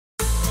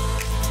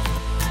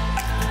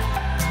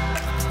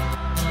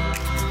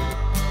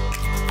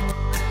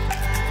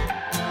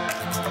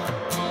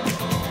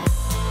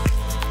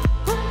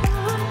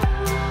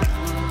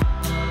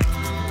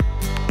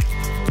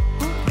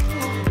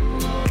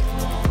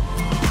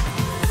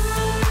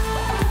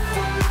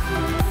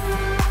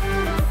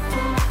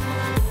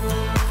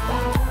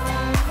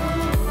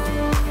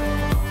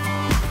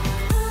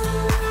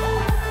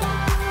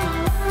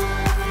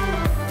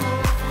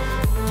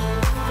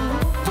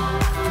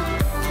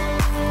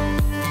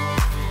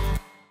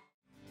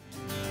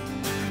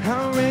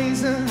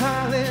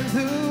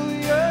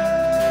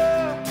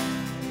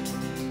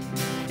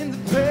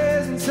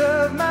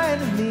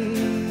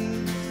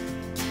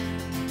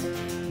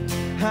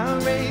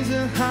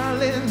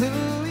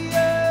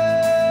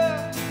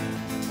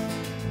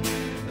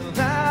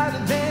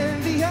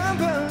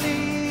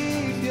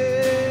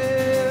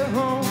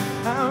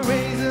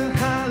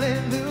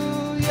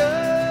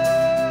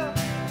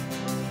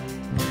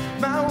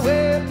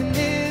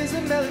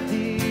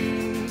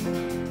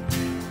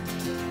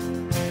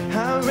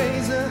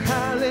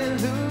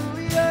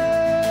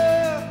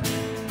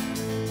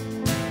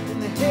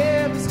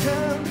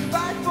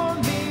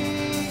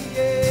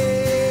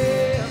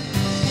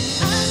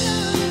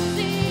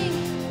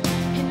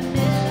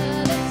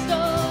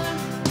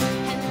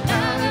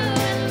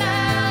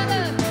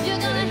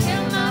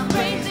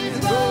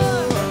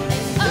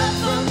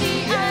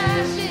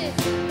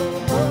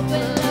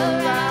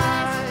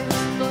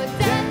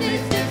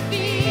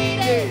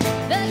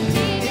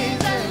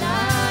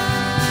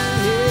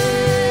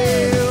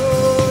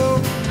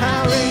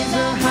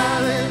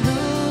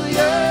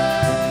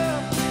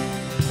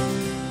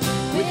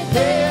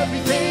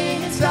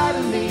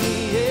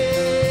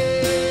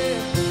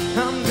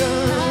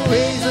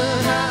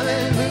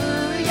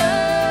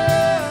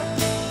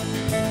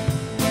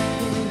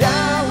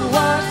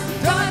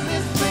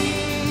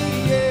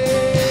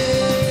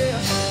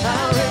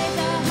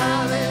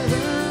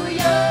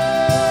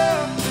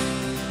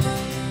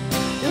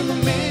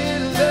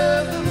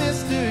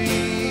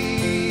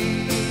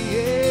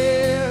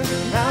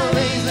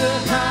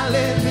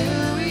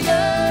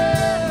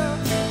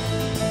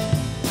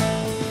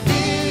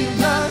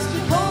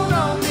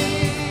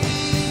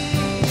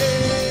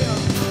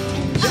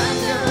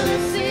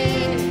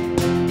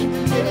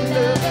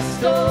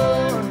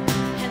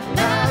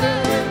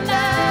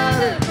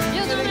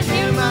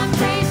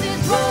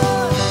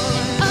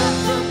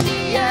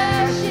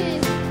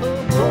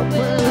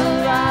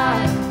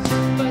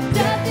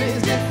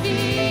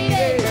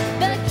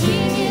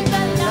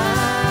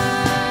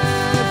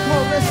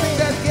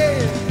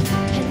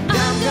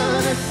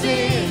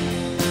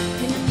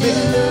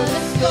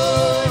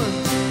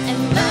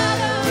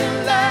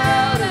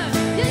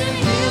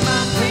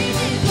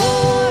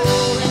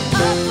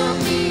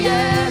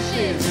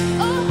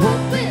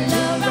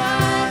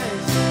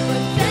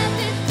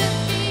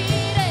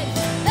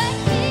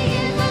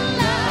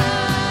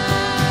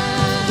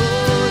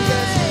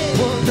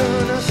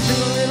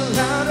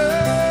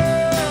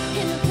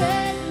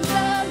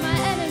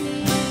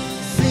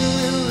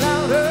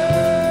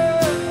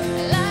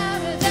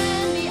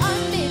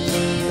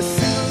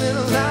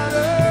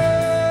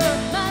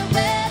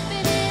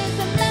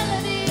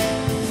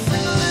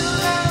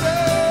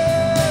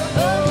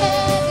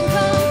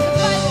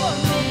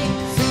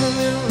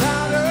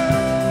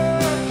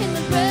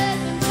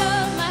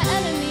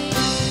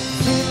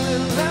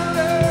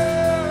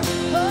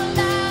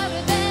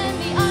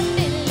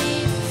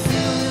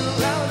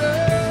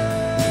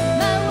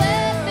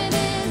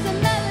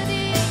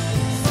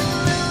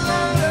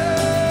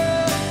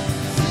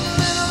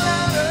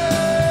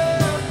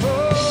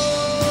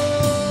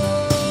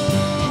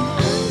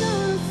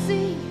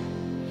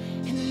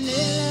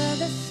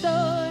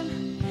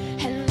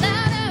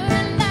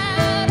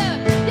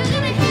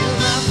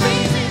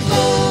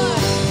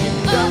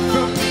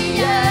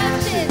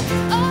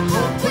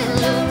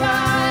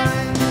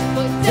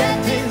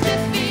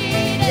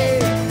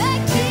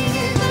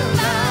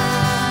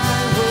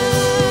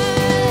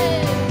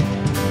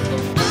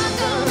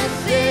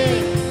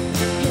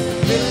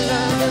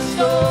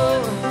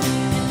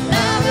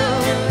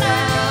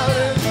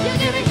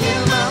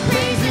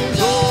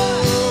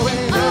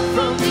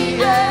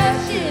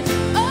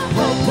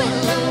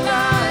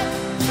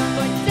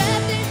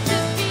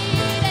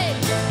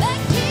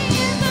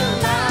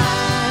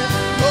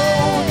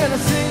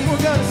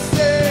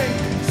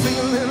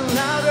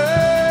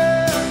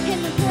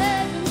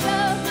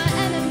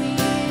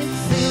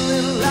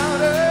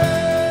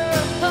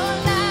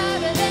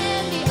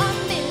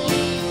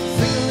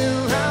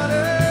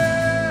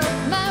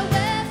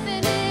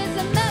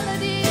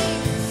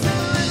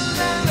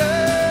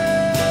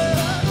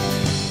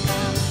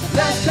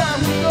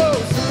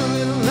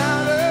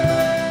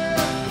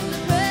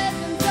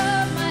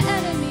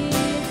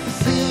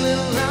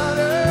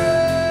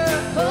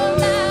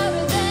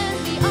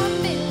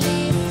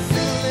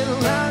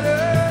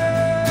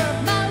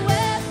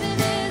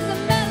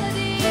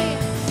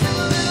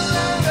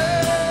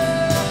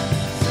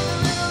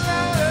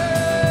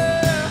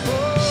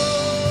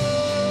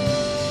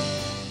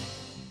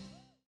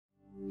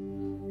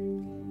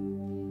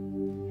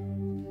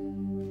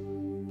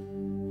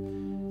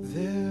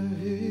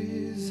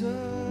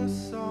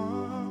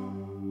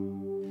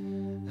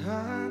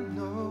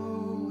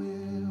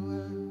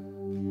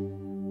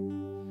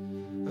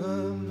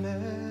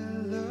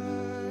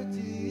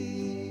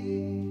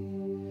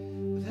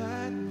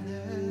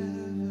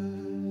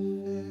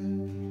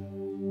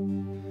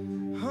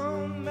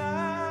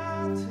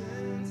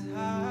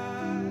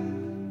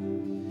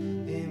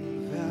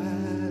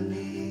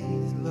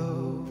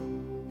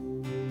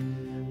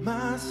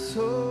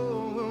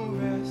soul will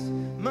rest,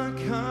 my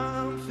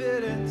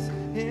confidence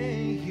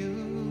in you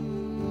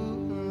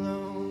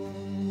alone.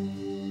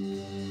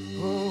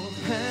 Hope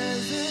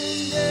has a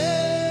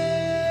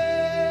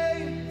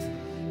name,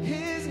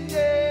 his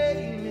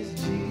name is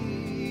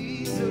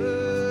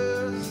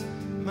Jesus,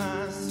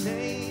 my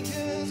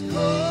Savior's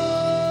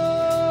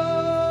cross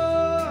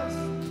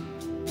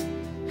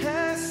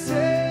has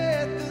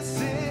set the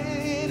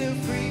sinner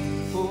free.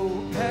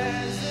 Hope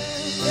has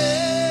a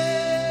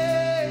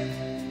name,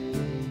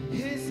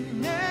 his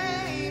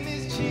name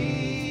is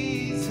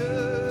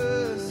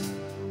Jesus.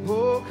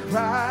 Oh,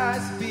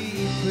 Christ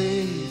be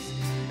praised,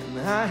 and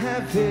I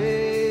have victory.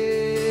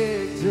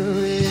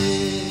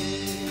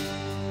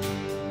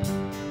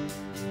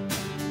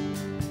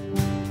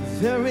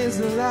 There is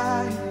a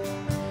light,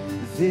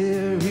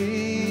 there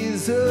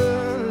is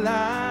a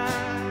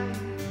light,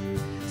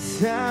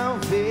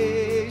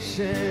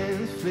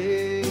 salvation's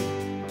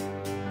flame.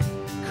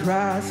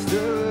 Christ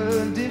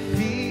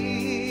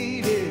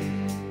undefeated,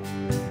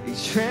 he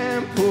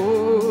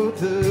trampled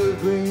the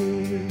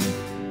grave.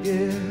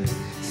 Yeah,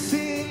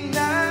 sing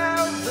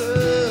now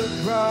the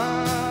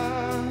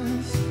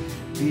cross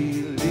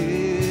be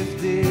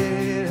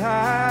lifted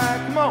high.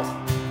 Come on,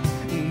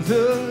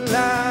 the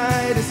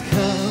light has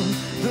come,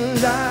 the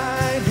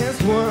light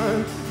has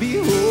won.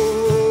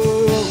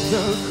 Behold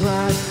the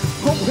Christ.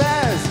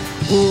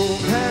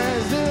 Hope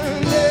has a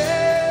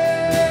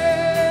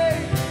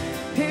name,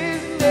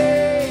 his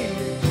name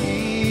is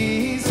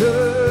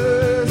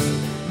Jesus,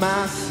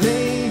 my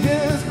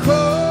Savior's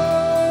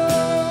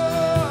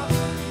cross.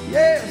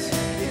 Yes,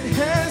 it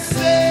has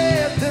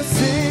set the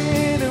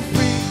sinner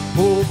free.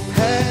 Hope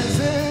has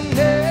a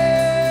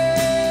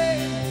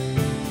name,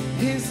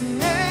 his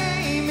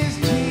name is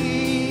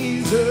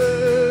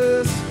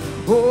Jesus.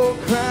 Oh,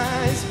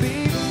 Christ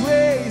be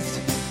praised,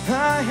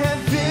 I have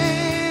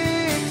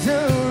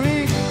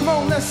victory. Come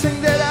on, let's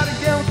sing that out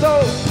again with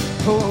those.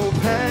 Hope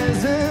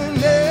has a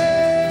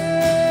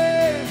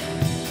name,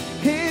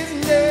 his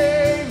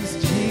name is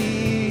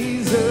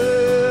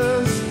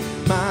Jesus,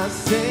 my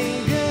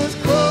Savior's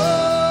cross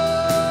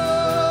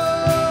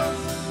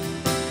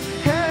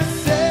has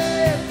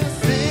set the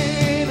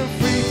sinner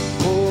free.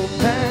 Hope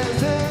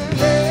has a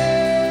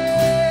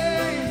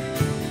name,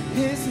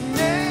 his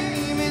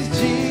name is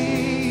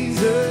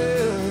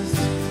Jesus.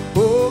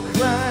 Oh,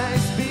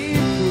 Christ be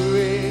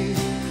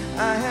praised,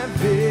 I have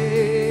victory.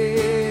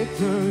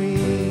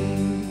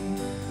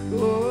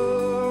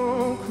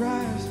 Oh,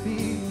 Christ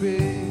be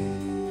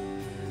praised,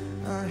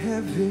 I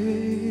have victory.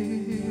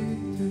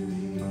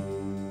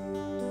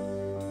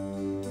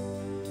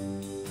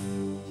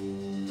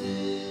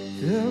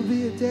 There'll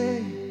be a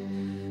day,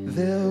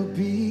 there'll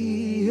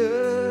be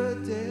a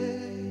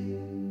day,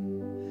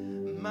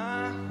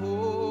 my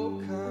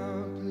hope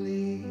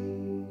complete.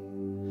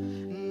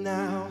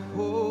 Now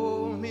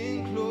home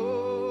in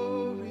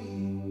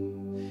glory,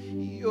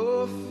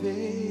 your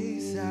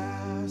face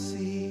I'll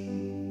see.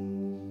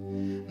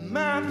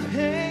 My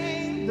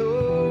pain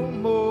no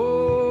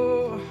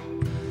more,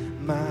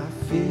 my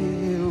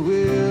fear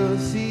will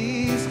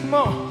cease. Come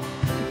on.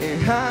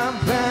 And I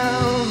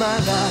bow my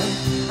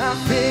life, I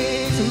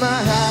fix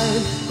my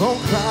eyes on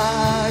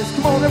Christ.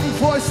 Come on, every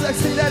voice, let's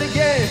sing that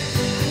again.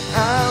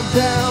 I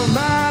bow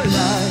my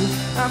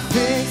life, I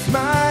fix my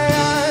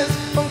eyes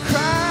on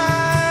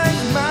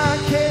Christ, my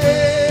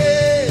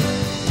King.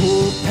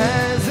 Hope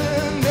has a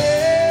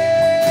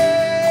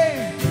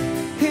name,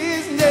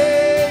 his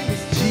name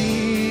is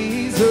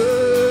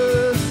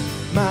Jesus,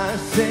 my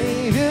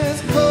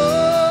Savior's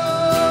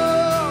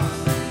cross.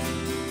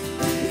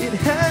 It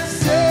has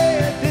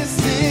set the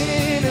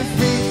sinner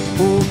free.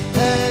 Hope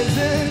has a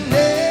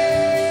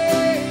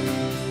name,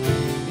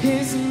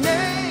 his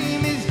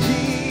name is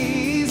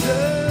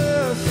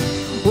Jesus.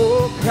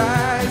 Oh,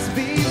 Christ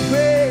be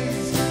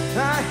praised,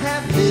 I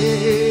have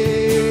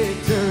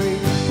victory.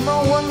 Come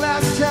on, one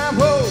last time.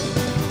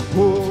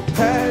 Hope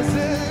has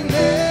a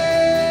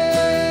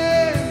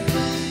name,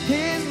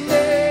 his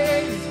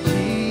name is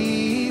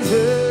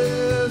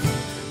Jesus,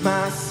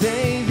 my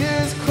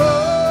Savior's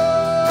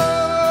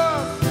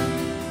cross.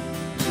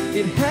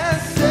 It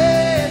has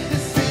set the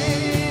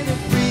sinner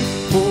free.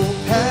 Hope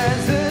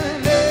has a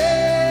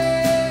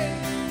name,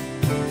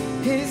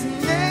 his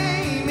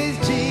name is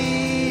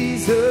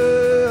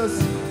Jesus.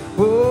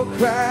 Oh,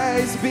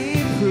 Christ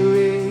be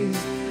praised,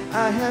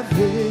 I have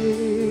victory.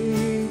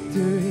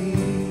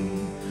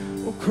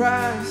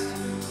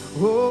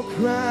 Oh,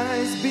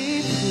 Christ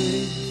be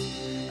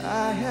praised,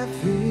 I have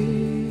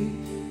victory.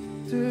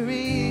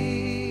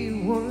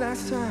 One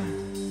last time.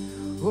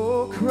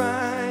 Oh,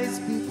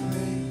 Christ be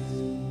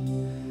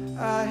praised,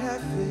 I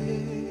have victory.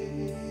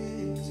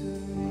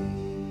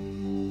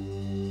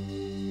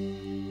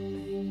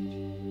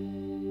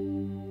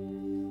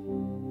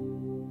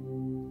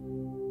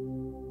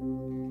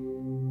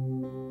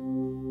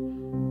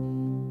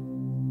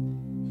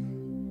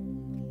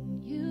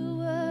 You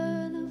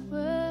were the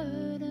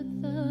word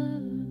at the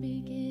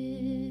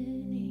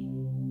beginning,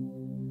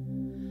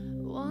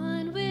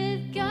 one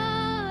with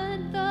God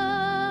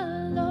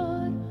the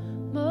Lord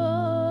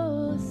Most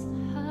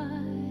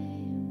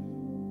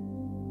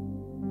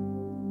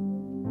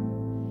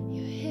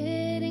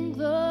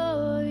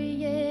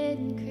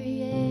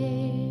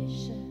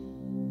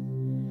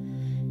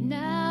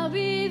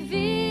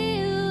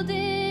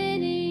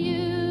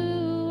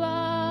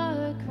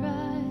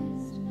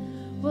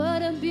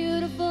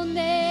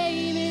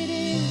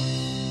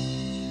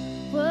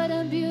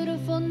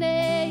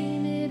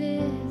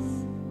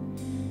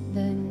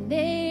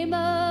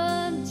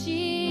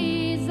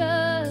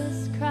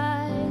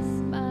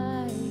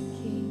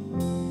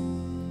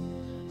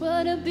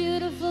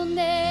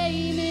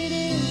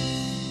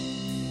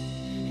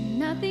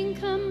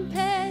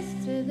compares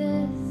to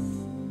this.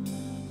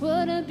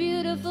 What a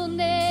beautiful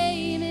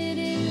name it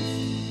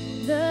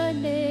is, the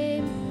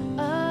name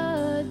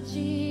of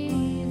Jesus.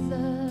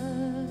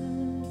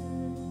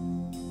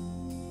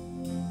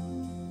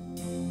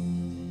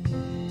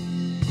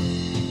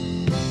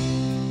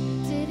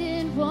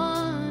 Didn't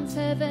want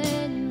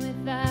heaven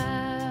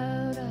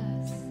without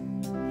us,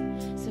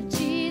 so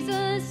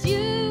Jesus,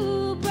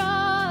 you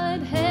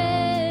brought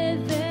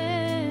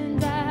heaven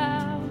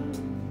down.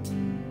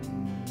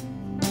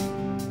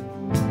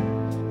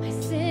 My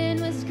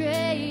sin was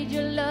great,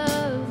 your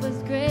love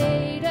was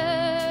greater.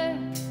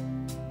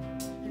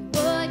 And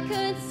what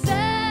could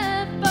separate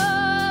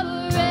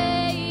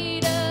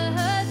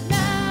us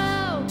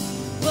now?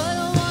 What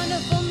a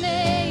wonderful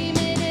name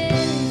it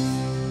is.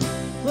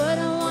 What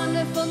a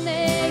wonderful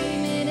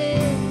name it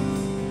is.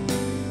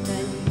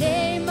 The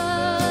name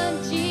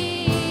of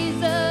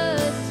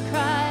Jesus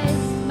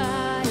Christ,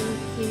 my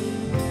King.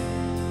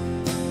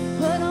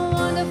 What a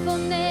wonderful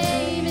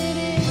name it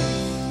is.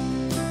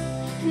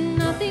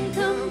 Nothing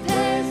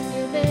compares to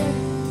this.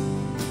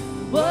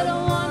 What a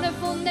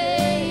wonderful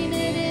name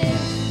it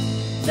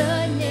is.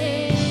 The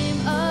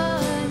name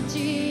of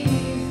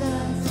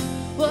Jesus.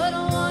 What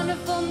a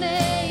wonderful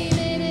name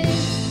it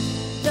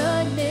is.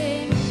 The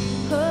name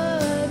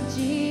of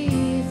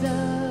Jesus.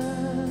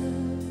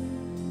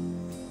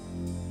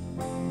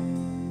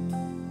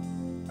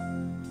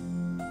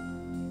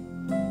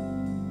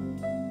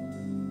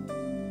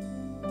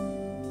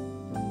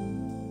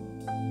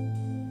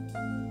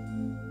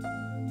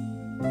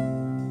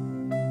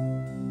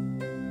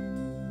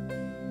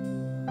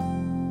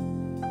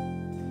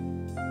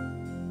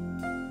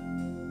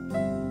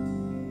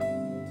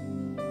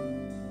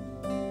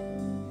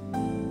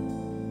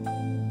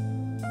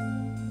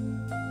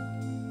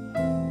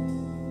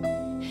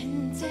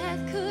 And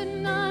death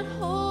could not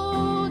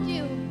hold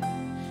you.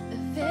 The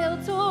veil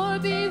tore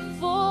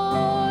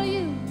before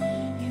you.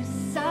 You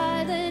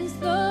silenced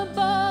the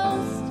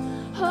boast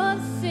of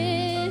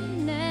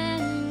sin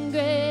and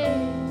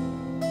grave.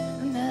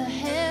 And the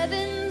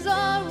heavens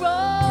are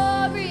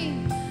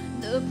roaring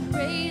the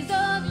praise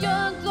of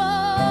your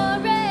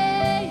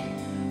glory.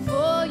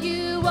 For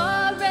you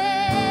are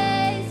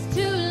raised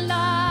to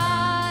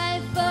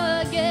life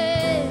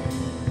again.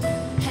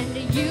 And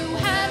you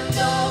have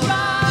no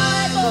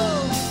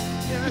rival,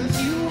 and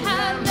you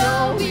have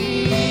no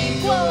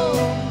equal.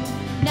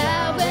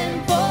 Now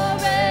and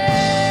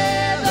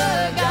forever,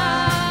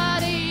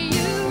 God,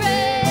 you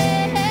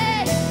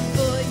reign.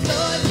 For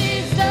yours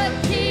is the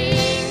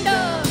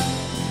kingdom,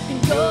 and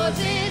yours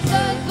is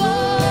the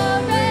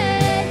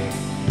glory.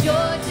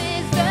 Yours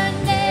is the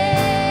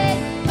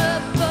name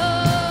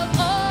above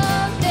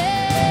all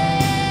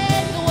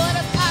names. What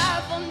a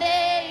powerful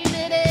name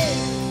it is.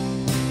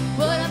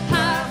 What a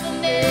powerful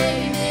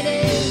name it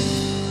is.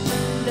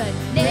 The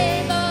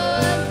name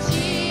of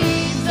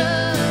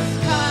Jesus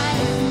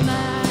Christ,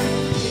 my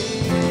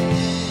King.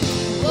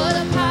 What a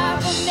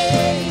powerful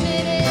name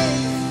it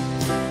is.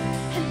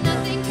 And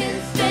nothing can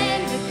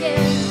stand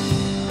against.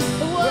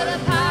 What a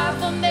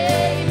powerful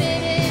name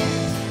it is.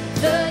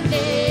 The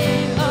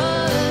name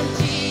of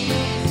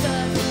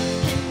Jesus.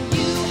 And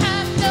you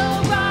have no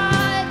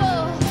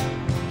rival,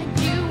 and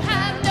you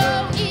have no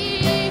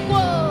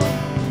equal.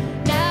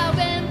 Now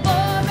and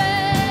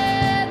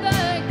forever,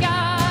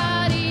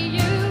 God,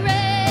 you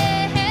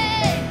reign.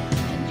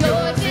 And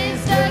yours is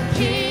the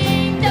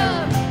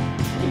kingdom,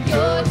 and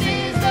yours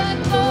is the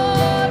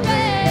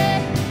glory.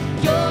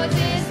 Yours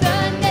is the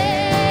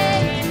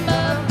name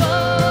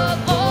above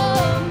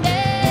all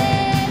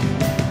names.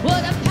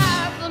 What a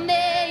powerful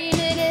name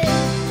it is.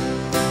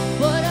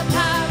 What a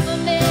powerful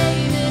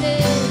name it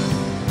is.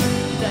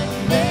 The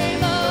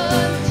name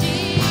of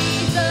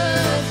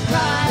Jesus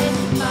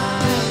Christ,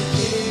 my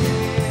King.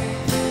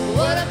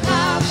 What a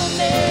powerful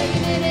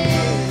name it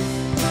is.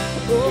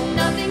 Oh,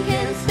 nothing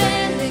can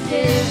stand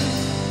against.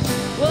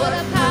 What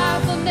a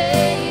powerful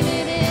name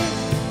it is.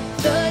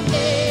 The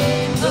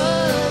name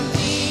of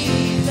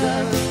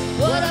Jesus.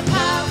 What a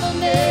powerful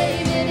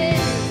name it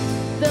is.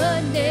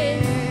 The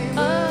name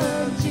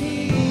of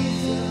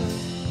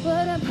Jesus.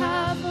 What a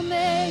powerful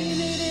name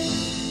it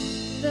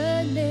is.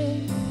 The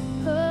name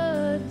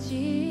of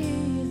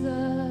Jesus.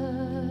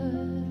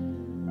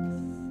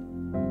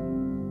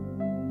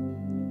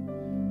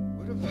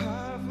 What a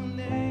powerful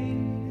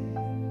name.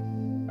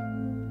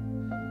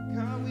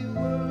 God, we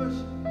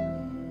worship you.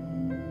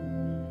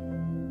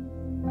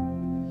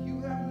 You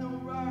have no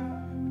rival.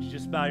 Would you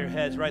just bow your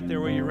heads right there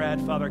where you're at,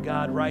 Father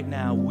God, right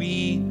now?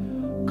 We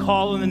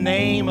call on the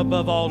name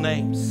above all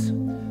names.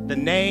 The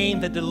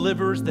name that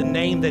delivers, the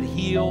name that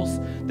heals,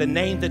 the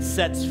name that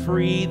sets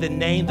free, the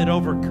name that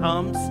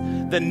overcomes,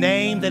 the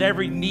name that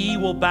every knee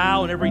will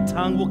bow and every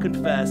tongue will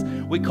confess.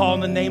 We call on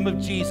the name of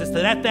Jesus,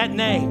 that at that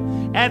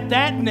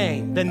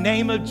name, the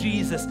name of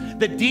Jesus,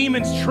 the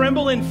demons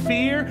tremble in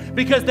fear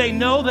because they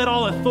know that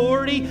all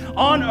authority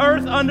on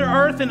earth, under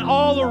earth, and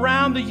all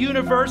around the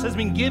universe has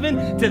been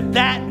given to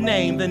that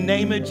name, the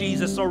name of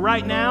Jesus. So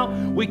right now,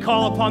 we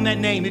call upon that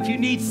name. If you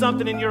need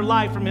something in your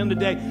life from him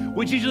today,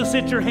 would you just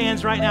lift your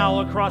hands right now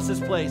all across this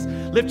place?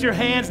 Lift your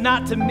hands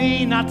not to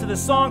me, not to the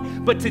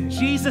song, but to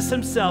Jesus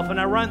himself. And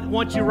I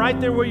want you right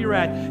there where you're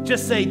at.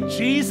 Just say,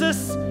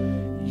 Jesus,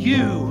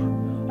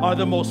 you are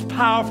the most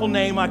powerful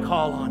name I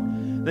call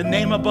on, the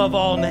name above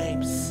all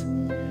names.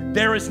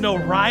 There is no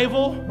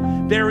rival.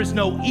 There is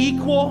no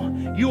equal.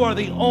 You are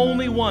the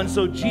only one.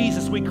 So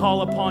Jesus, we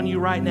call upon you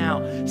right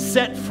now.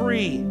 Set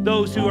free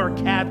those who are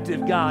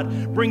captive,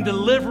 God. Bring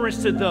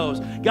deliverance to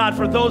those. God,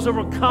 for those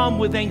overcome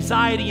with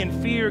anxiety and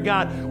fear,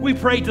 God, we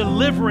pray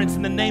deliverance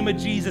in the name of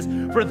Jesus.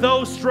 For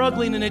those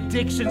struggling in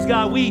addictions,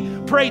 God, we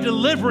pray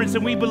deliverance,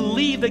 and we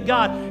believe that,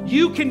 God,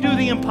 you can do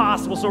the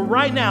impossible. So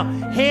right now,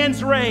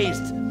 hands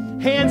raised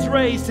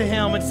to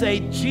him and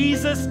say,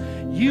 Jesus,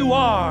 you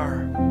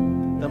are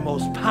the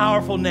most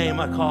powerful name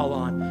I call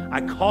on.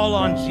 I call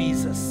on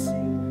Jesus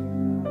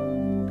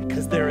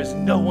because there is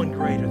no one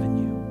greater than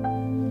you.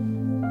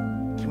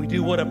 Can we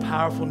do What a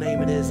Powerful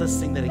Name It Is? Let's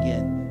sing that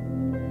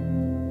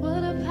again.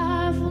 What a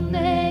powerful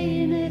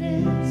name it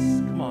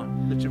is. Come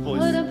on, lift your voice.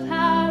 What a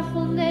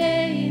powerful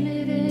name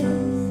it is.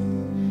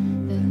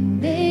 The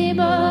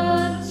name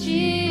of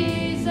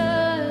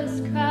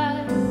Jesus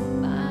Christ,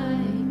 my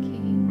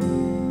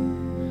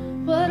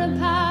King. What a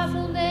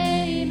powerful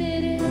name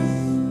it is.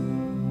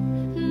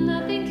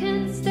 Nothing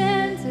can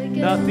stand against.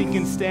 Nothing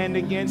can stand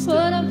against it.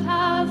 What a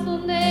powerful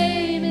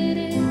name it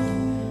is.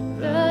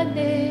 The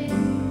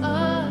name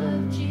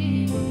of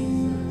Jesus.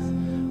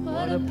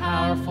 What a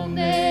powerful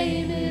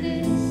name it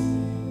is.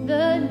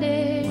 The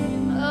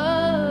name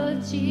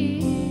of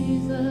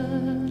Jesus.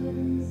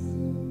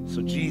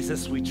 So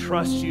Jesus, we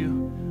trust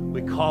you.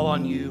 We call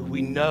on you.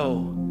 We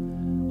know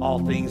all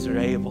things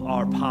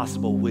are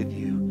possible with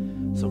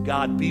you. So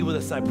God, be with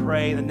us, I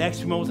pray, in the next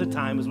few moments of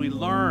time as we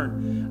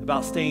learn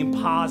about staying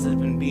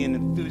positive and being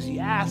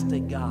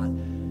enthusiastic, God.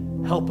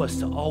 Help us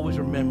to always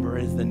remember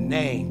it is the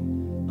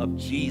name of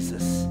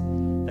Jesus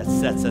that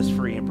sets us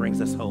free and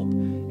brings us hope.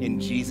 In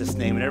Jesus'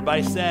 name. And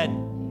everybody said,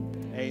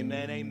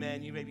 amen,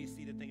 amen. You may be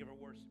seated. Thank you for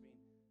worshiping.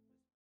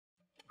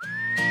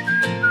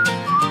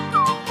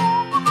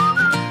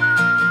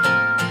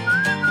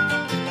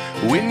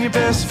 When your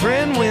best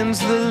friend wins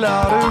the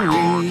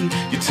lottery,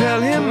 you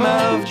tell him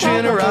of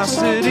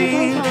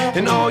generosity,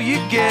 and all you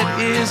get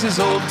is his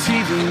old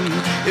TV.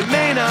 It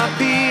may not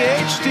be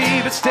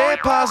HD, but stay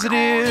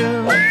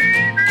positive.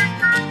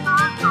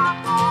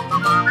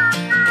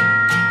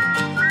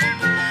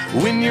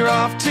 When you're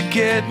off to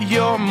get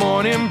your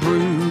morning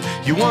brew,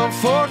 you want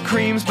 4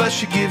 creams, but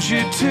she gives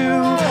you 2.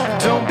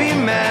 Don't be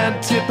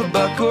mad, tip a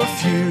buck or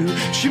few.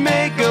 She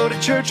may go to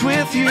church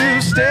with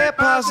you. Stay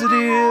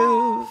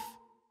positive.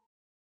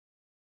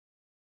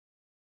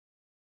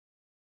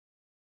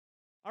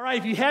 All right,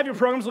 if you have your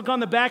programs, look on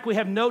the back. We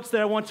have notes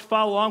that I want you to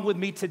follow along with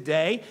me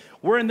today.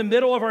 We're in the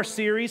middle of our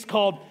series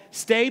called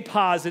Stay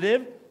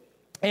Positive.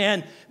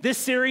 And this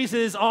series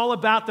is all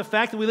about the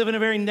fact that we live in a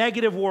very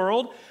negative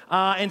world.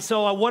 And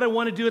so what I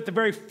want to do at the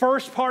very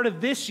first part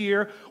of this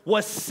year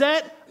was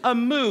set a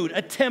mood,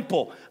 a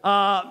tempo,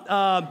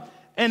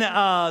 and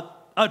a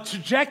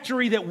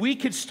trajectory that we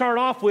could start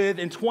off with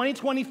in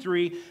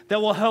 2023 that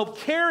will help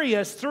carry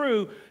us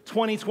through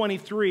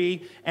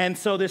 2023. And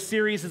so this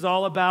series is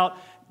all about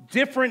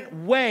different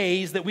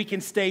ways that we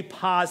can stay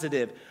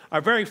positive.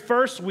 Our very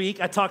first week,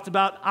 I talked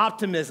about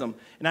optimism,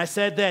 and I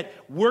said that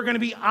we're going to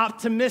be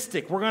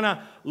optimistic. We're going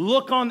to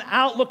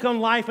outlook on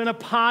life in a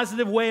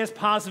positive way, as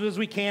positive as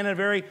we can in a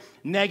very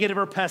negative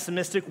or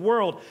pessimistic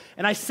world.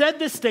 And I said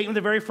this statement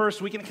the very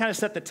first week, and it kind of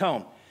set the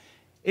tone.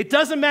 It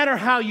doesn't matter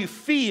how you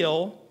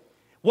feel.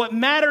 What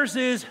matters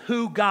is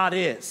who God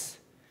is.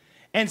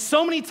 And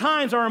so many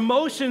times our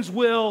emotions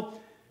will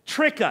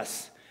trick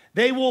us.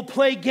 They will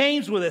play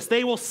games with us.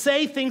 They will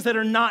say things that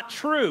are not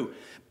true.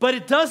 But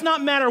it does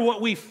not matter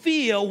what we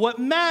feel. What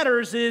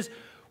matters is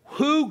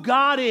who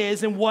God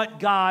is and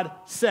what God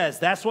says.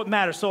 That's what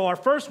matters. So our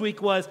first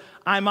week was,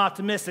 I'm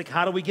optimistic.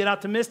 How do we get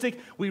optimistic?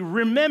 We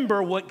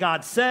remember what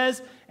God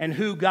says and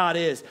who God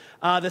is.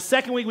 The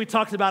second week we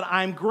talked about,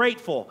 I'm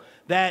grateful.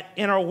 That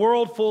in our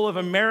world full of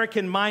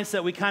American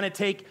mindset, we kind of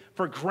take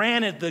for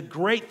granted the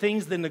great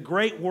things in the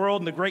great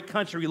world and the great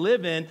country we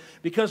live in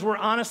because we're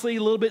honestly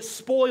a little bit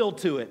spoiled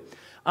to it.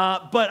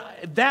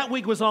 But that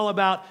week was all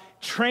about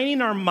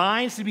training our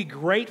minds to be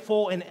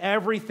grateful in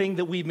everything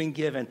that we've been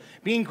given.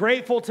 Being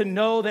grateful to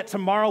know that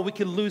tomorrow we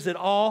could lose it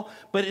all,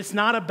 but it's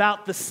not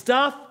about the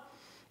stuff,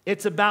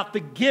 it's about the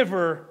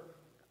giver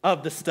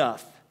of the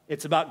stuff.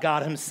 It's about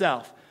God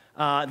himself.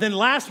 Then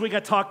last week I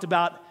talked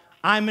about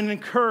I'm an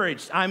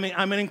encourager.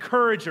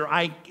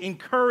 I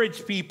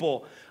encourage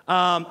people.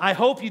 I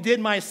hope you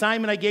did my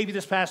assignment I gave you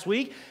this past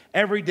week.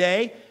 Every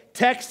day,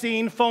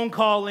 texting, phone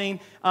calling,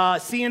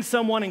 seeing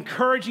someone,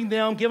 encouraging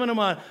them, giving them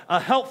a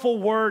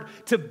helpful word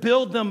to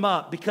build them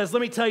up. Because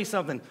let me tell you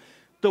something.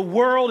 The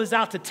world is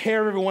out to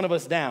tear every one of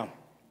us down.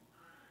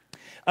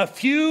 A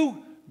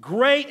few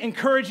great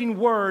encouraging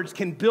words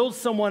can build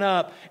someone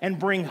up and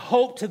bring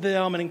hope to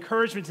them and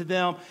encouragement to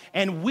them.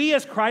 And we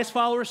as Christ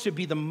followers should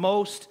be the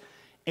most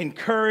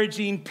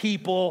encouraging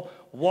people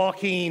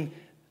walking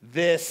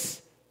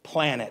this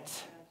planet.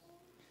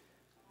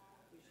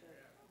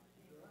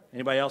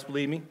 Anybody else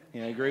believe me?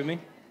 You agree with me?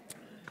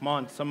 Come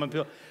on, some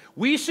people.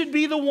 We should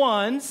be the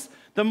ones,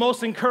 the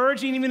most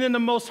encouraging, even in the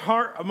most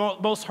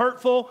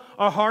hurtful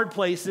or hard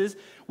places.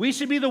 We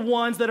should be the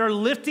ones that are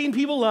lifting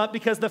people up,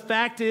 because the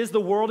fact is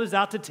the world is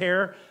out to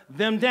tear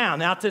them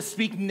down, out to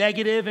speak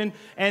negative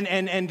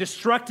and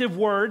destructive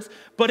words.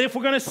 But if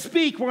we're going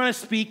to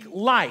speak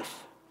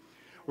life.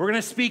 We're going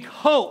to speak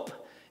hope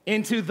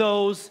into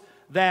those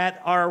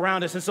that are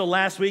around us. And so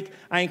last week,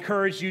 I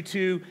encouraged you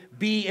to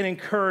be an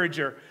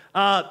encourager.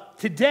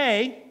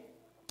 Today,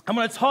 I'm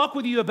going to talk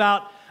with you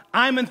about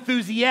I'm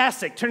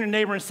enthusiastic. Turn to your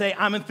neighbor and say,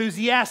 I'm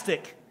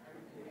enthusiastic.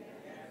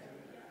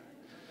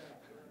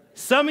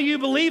 Some of you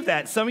believe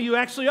that. Some of you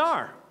actually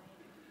are.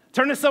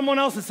 Turn to someone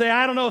else and say,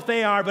 I don't know if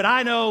they are, but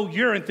I know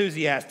you're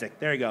enthusiastic.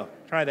 There you go.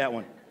 Try that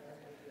one.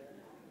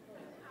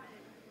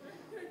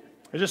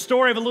 There's a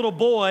story of a little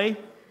boy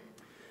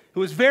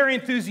who was very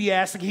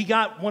enthusiastic. He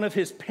got one of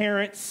his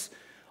parents'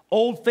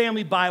 old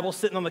family Bibles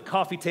sitting on the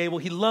coffee table.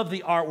 He loved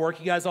the artwork.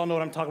 You guys all know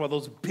what I'm talking about,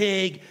 those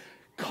big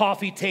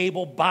coffee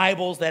table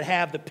Bibles that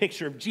have the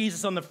picture of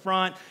Jesus on the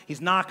front.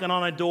 He's knocking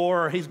on a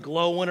door, or he's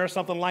glowing or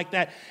something like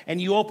that.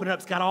 And you open it up,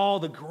 it's got all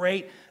the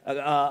great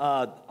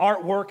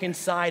artwork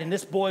inside. And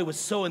this boy was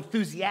so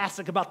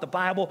enthusiastic about the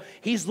Bible.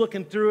 He's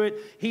looking through it.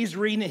 He's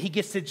reading it. He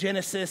gets to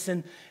Genesis.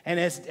 And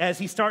as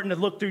he's starting to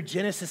look through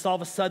Genesis, all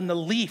of a sudden the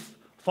leaf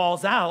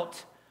falls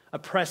out, a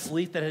pressed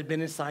leaf that had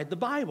been inside the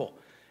Bible.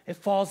 It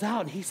falls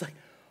out, and he's like,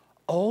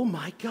 oh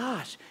my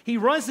gosh. He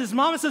runs to his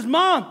mom and says,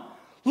 Mom,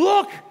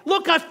 look,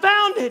 I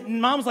found it.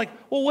 And Mom's like,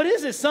 well, what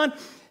is it, son?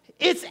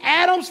 It's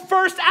Adam's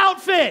first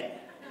outfit.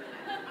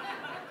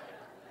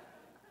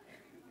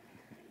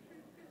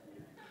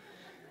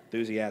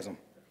 Enthusiasm.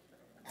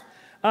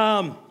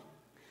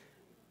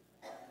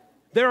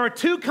 There are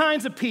two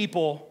kinds of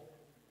people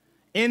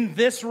in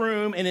this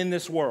room and in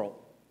this world.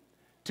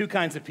 Two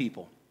kinds of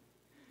people.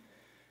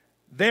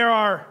 There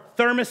are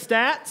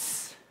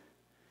thermostats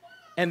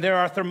and there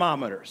are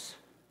thermometers.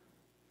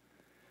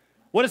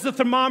 What does the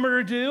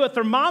thermometer do? A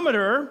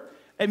thermometer,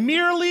 it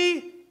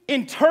merely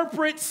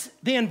interprets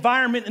the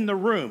environment in the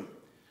room.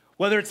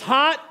 Whether it's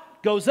hot,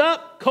 goes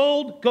up,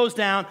 cold, goes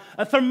down.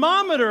 A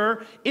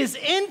thermometer is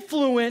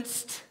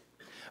influenced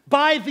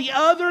by the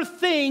other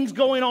things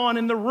going on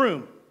in the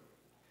room.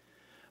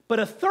 But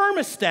a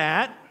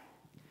thermostat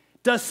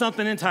does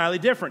something entirely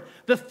different.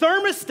 The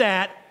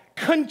thermostat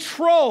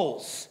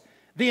controls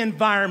the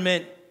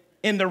environment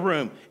in the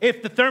room.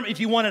 If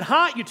you want it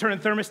hot, you turn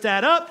the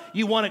thermostat up.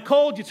 You want it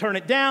cold, you turn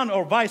it down,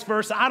 or vice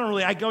versa.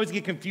 I always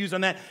get confused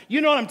on that.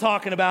 You know what I'm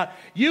talking about.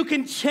 You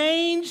can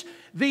change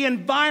the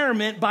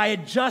environment by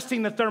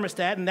adjusting the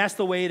thermostat, and that's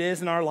the way it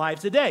is in our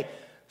lives today.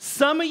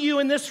 Some of you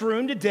in this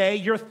room today,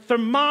 your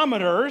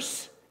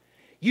thermometers,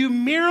 you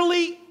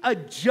merely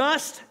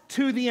adjust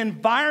to the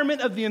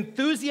environment of the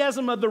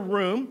enthusiasm of the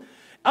room.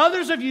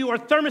 Others of you are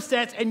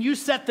thermostats, and you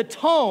set the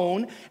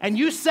tone, and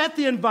you set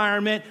the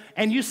environment,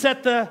 and you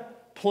set the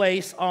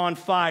place on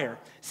fire.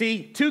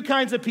 See, two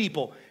kinds of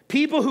people.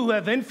 People who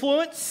have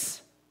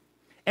influence,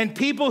 and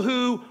people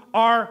who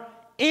are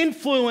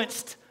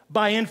influenced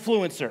by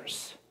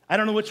influencers. I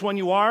don't know which one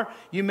you are.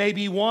 You may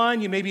be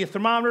one, you may be a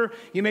thermometer,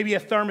 you may be a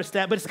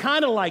thermostat, but it's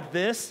kind of like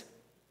this.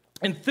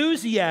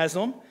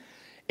 Enthusiasm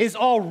is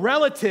all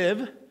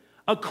relative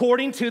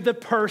according to the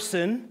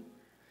person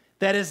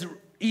that is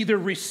either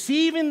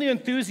receiving the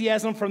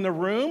enthusiasm from the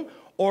room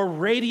or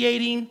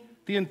radiating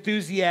the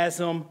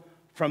enthusiasm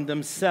from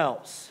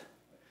themselves.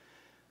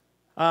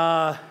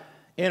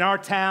 In our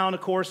town,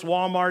 of course,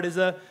 Walmart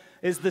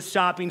is the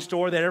shopping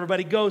store that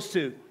everybody goes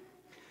to.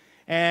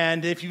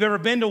 And if you've ever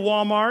been to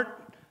Walmart,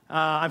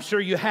 I'm sure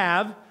you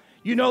have,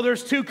 you know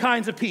there's two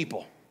kinds of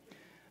people.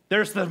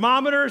 There's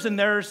thermometers and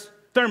there's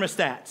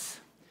thermostats.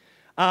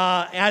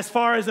 As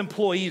far as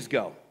employees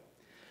go.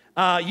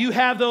 You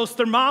have those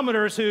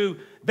thermometers who,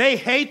 they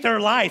hate their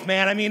life,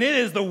 man. I mean, it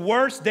is the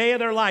worst day of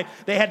their life.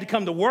 They had to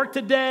come to work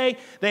today.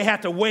 They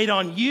have to wait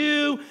on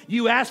you.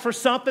 You ask for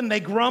something, they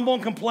grumble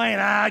and complain.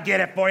 I get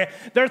it for you.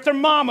 They're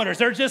thermometers.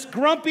 They're just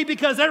grumpy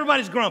because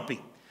everybody's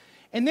grumpy.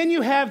 And then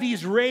you have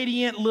these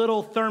radiant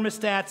little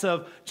thermostats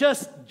of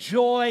just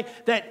joy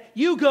that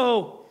you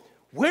go,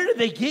 where did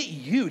they get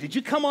you? Did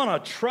you come on a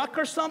truck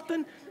or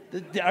something?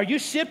 Are you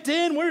shipped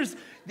in?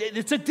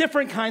 It's a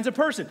different kinds of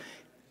person.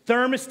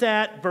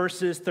 Thermostat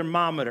versus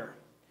thermometer.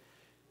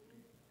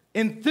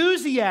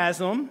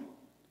 Enthusiasm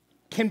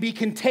can be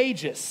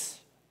contagious.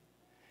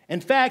 In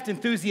fact,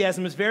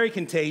 enthusiasm is very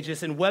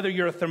contagious, and whether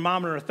you're a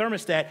thermometer or a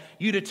thermostat,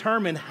 you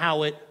determine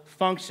how it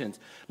functions.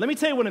 Let me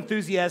tell you what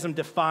enthusiasm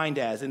defined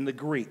as in the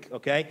Greek,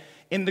 okay?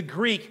 In the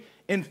Greek,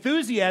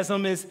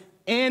 enthusiasm is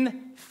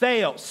en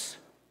theos.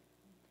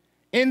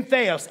 En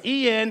theos,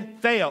 E-N,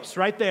 theos,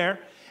 right there.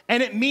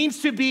 And it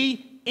means to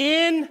be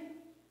in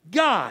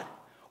God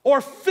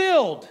or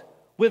filled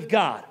with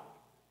God.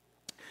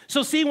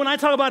 So see, when I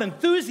talk about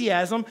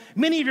enthusiasm,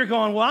 many of you are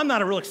going, well, I'm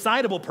not a real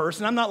excitable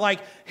person. I'm not like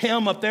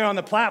him up there on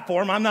the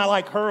platform. I'm not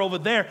like her over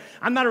there.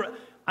 I'm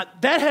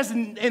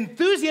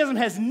Enthusiasm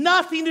has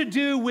nothing to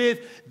do with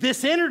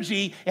this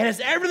energy. It has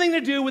everything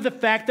to do with the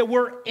fact that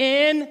we're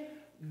in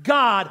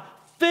God,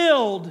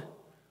 filled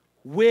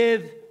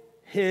with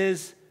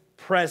His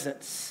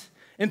presence.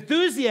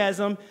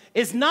 Enthusiasm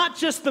is not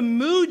just the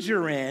mood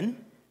you're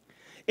in,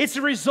 it's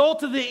a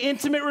result of the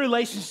intimate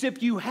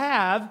relationship you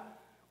have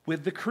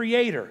with the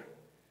Creator.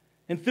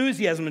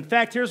 Enthusiasm. In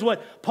fact, here's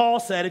what Paul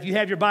said. If you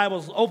have your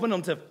Bibles, open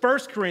them to 1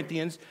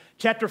 Corinthians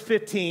chapter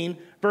 15,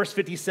 verse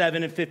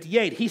 57 and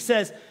 58. He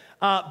says,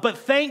 but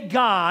thank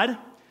God,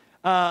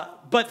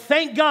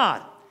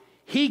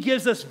 He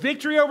gives us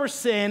victory over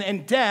sin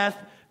and death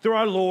through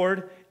our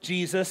Lord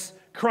Jesus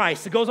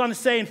Christ. It goes on to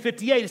say in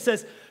 58, it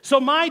says, so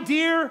my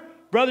dear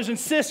brothers and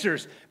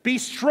sisters, be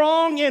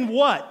strong and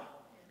what?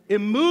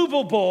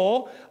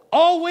 Immovable.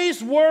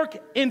 Always work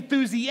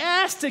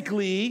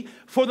enthusiastically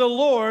for the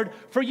Lord,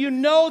 for you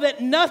know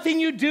that nothing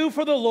you do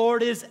for the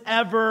Lord is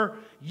ever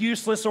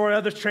useless, or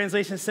other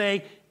translations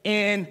say,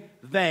 in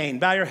vain.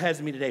 Bow your heads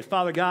with me today.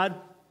 Father God,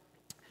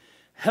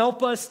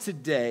 help us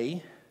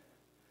today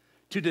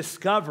to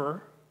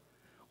discover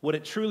what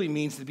it truly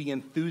means to be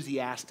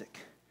enthusiastic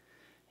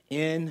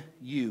in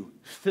you,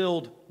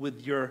 filled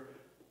with your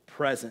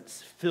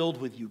presence,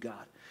 filled with you,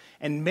 God.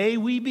 And may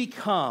we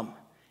become,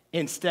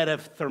 instead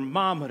of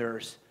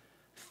thermometers,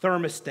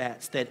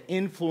 thermostats that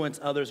influence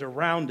others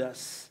around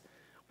us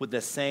with the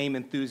same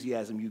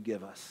enthusiasm you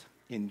give us.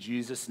 In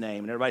Jesus'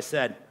 name. And everybody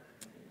said,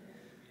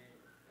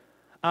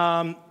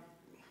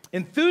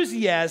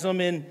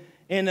 enthusiasm in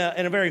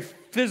a very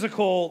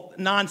physical,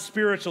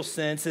 non-spiritual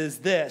sense is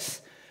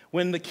this.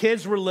 When the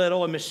kids were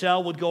little and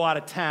Michelle would go out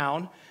of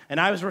town, and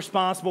I was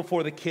responsible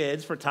for the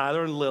kids, for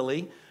Tyler and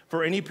Lily,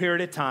 for any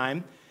period of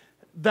time,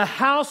 the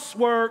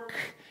housework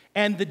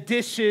and the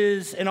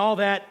dishes and all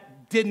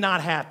that did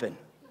not happen.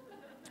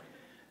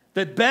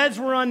 The beds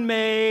were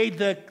unmade,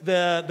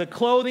 the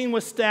clothing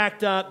was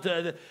stacked up,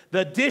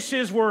 the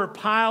dishes were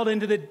piled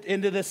into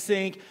the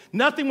sink.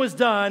 Nothing was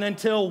done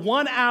until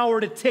 1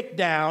 hour to tick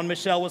down,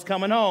 Michelle was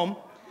coming home.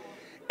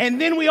 And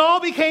then we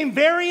all became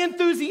very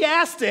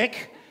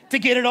enthusiastic to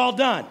get it all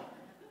done.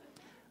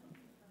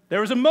 There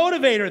was a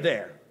motivator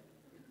there.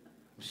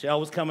 Michelle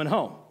was coming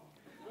home.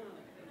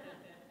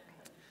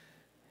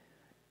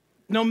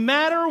 No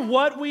matter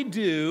what we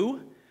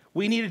do,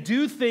 we need to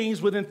do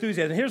things with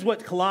enthusiasm. Here's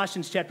what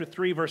Colossians chapter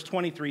 3, verse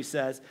 23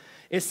 says.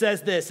 It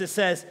says this. It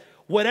says,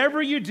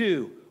 whatever you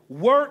do,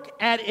 work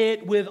at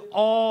it with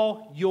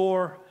all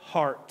your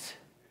heart.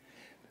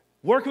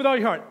 Work with all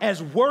your heart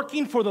as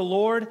working for the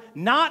Lord,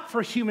 not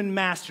for human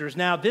masters.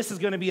 Now, this is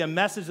going to be a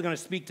message that's going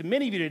to speak to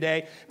many of you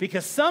today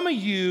because some of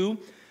you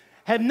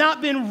have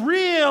not been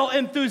real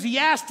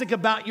enthusiastic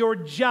about your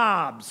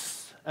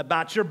jobs,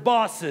 about your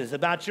bosses,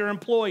 about your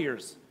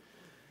employers.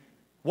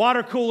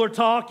 Water cooler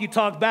talk, you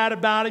talk bad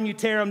about them, you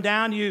tear them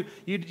down, you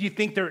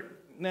think they're,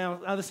 now,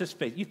 let's just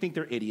face it, you think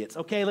they're idiots,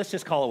 okay? Let's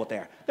just call it what they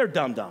are. They're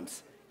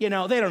dum-dums. You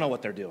know, they don't know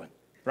what they're doing,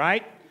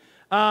 right?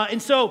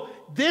 And so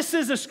this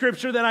is a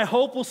scripture that I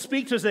hope will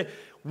speak to us that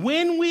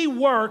when we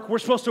work, we're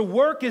supposed to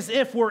work as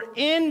if we're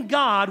in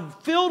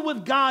God, filled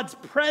with God's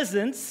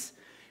presence,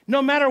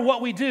 no matter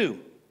what we do.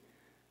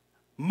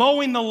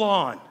 Mowing the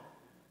lawn.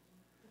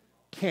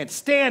 Can't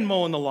stand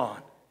mowing the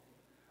lawn.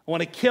 I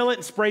want to kill it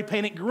and spray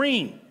paint it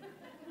green.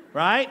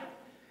 Right?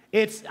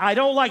 I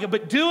don't like it,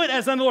 but do it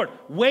as unto the Lord.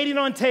 Waiting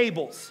on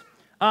tables.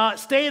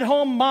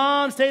 Stay-at-home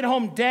mom,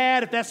 stay-at-home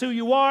dad, if that's who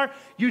you are,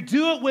 you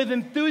do it with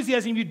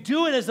enthusiasm. You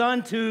do it as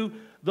unto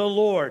the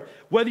Lord.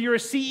 Whether you're a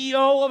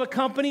CEO of a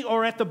company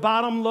or at the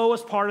bottom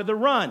lowest part of the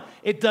run,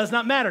 it does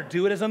not matter.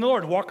 Do it as unto the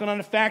Lord. Walking on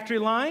a factory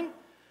line,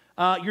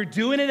 you're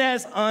doing it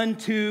as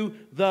unto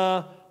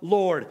the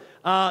Lord.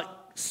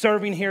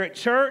 Serving here at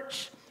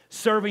church,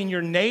 serving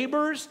your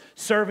neighbors,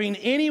 serving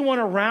anyone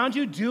around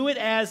you, do it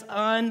as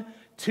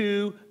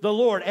unto the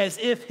Lord, as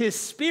if His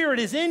Spirit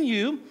is in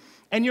you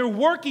and you're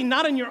working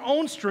not in your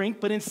own strength,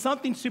 but in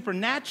something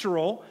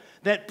supernatural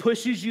that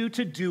pushes you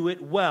to do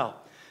it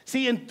well.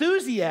 See,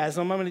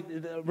 enthusiasm, I'm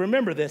going to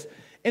remember this,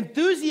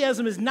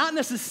 enthusiasm is not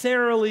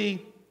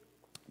necessarily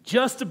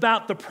just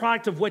about the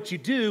product of what you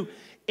do,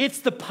 it's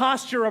the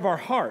posture of our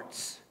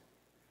hearts.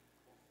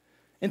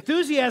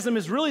 Enthusiasm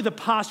is really the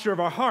posture of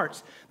our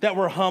hearts, that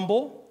we're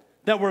humble,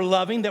 that we're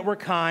loving, that we're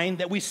kind,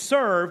 that we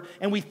serve,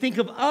 and we think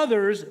of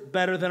others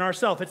better than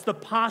ourselves. It's the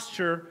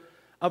posture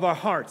of our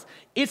hearts.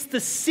 It's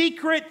the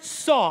secret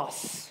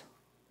sauce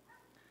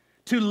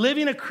to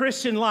living a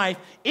Christian life.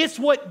 It's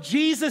what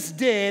Jesus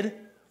did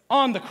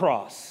on the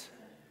cross.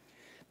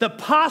 The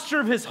posture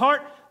of His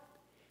heart,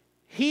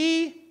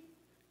 He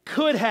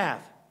could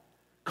have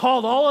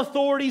called all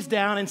authorities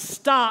down and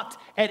stopped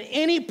at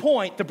any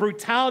point the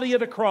brutality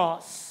of the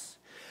cross.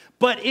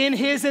 But in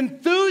His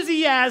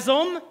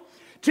enthusiasm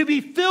to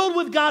be filled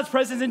with God's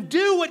presence and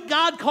do what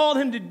God called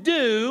Him to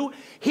do,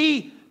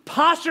 He,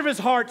 posture of His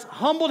heart,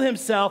 humbled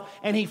Himself,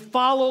 and He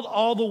followed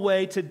all the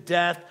way to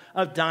death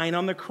of dying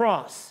on the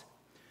cross.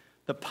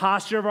 The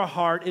posture of our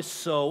heart is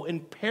so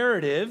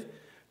imperative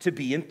to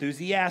be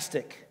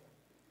enthusiastic.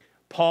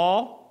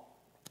 Paul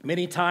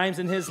Many times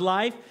in his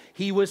life,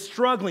 he was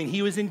struggling.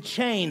 He was in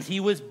chains. He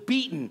was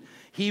beaten.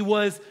 He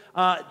was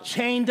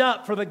chained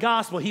up for the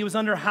gospel. He was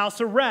under house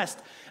arrest.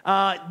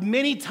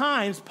 Many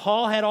times,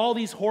 Paul had all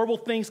these horrible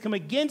things come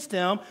against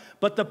him,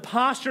 but the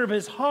posture of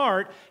his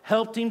heart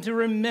helped him to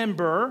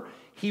remember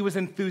he was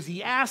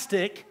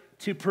enthusiastic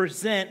to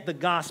present the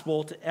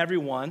gospel to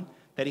everyone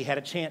that he had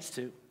a chance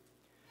to.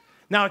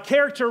 Now, a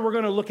character we're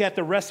going to look at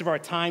the rest of our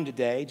time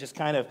today, just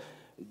kind of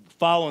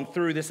following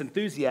through this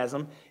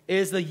enthusiasm,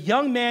 is the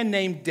young man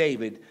named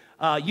David.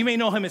 You may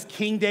know him as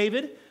King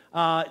David.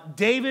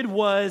 David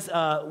is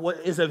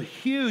a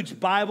huge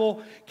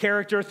Bible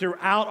character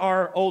throughout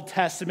our Old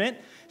Testament,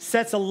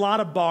 sets a lot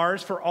of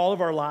bars for all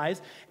of our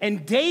lives.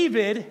 And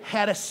David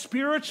had a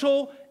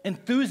spiritual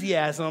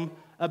enthusiasm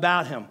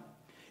about him.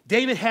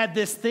 David had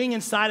this thing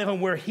inside of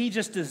him where he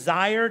just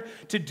desired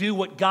to do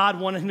what God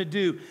wanted him to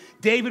do.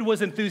 David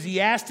was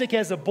enthusiastic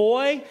as a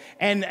boy,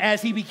 and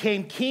as he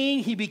became king,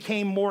 he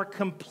became more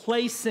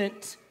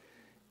complacent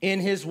in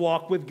his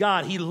walk with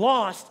God. He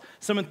lost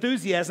some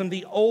enthusiasm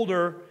the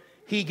older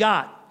he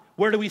got.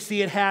 Where do we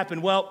see it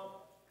happen?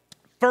 Well,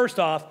 first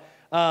off,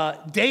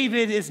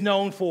 David is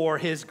known for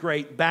his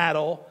great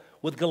battle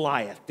with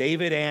Goliath.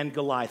 David and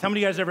Goliath. How many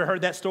of you guys ever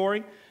heard that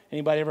story?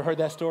 Anybody ever heard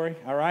that story?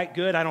 All right,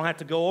 good. I don't have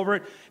to go over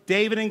it.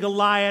 David and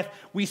Goliath.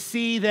 We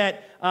see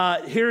that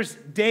here's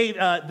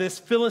this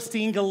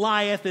Philistine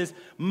Goliath is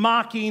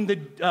mocking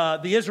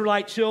the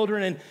Israelite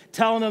children and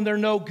telling them they're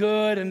no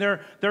good and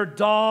they're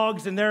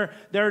dogs and they're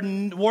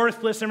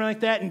worthless and everything like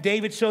that. And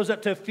David shows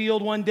up to a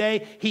field one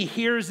day. He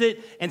hears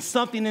it and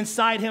something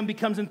inside him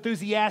becomes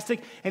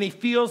enthusiastic and he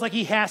feels like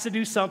he has to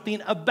do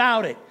something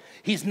about it.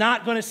 He's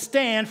not going to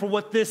stand for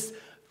what this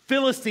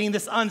Philistine,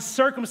 this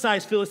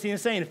uncircumcised Philistine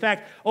is saying. In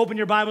fact, open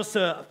your Bibles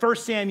to 1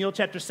 Samuel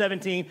chapter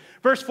 17,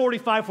 verse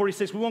 45,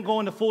 46. We won't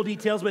go into full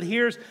details, but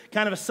here's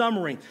kind of a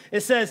summary. It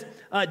says,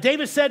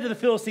 David said to the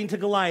Philistine, to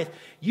Goliath,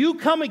 "You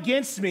come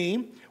against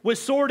me with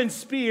sword and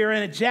spear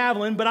and a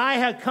javelin, but I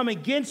have come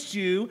against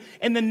you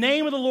in the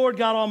name of the Lord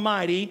God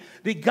Almighty,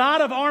 the God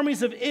of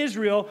armies of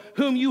Israel,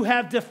 whom you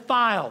have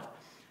defiled."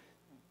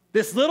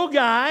 This little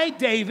guy,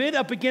 David,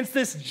 up against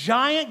this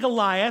giant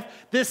Goliath,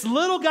 this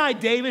little guy,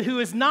 David, who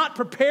is not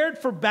prepared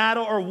for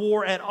battle or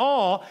war at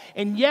all,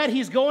 and yet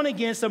he's going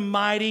against a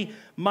mighty,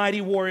 mighty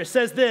warrior. It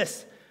says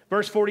this,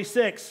 verse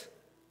 46,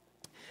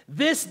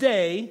 "This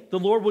day the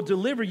Lord will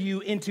deliver you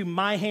into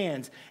my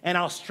hands, and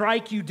I'll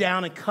strike you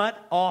down and cut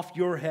off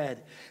your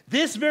head.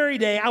 This very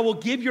day I will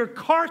give your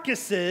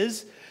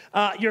carcass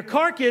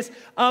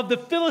of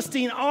the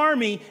Philistine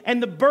army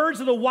and the birds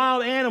of the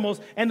wild animals,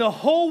 and the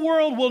whole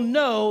world will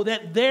know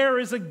that there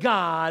is a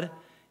God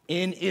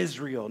in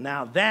Israel."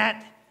 Now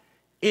that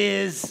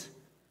is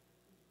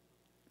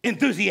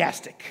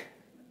enthusiastic.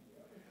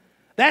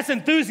 That's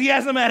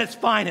enthusiasm at its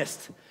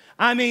finest.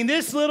 I mean,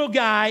 this little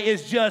guy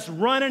is just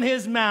running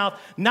his mouth,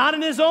 not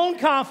in his own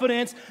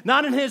confidence,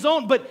 not in his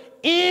own, but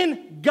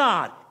in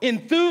God, in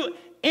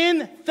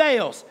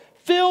theos.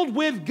 Filled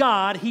with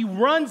God, he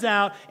runs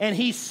out and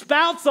he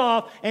spouts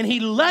off and he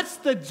lets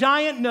the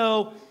giant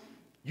know,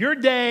 your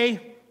day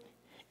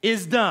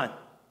is done.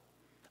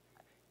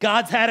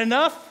 God's had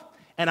enough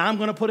and I'm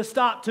going to put a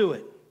stop to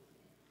it.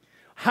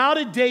 How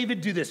did David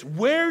do this?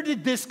 Where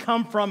did this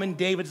come from in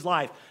David's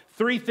life?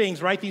 3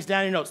 things, write these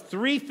down in your notes.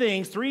 3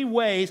 things, 3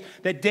 ways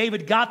that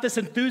David got this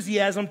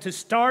enthusiasm to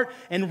start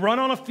and run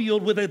on a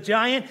field with a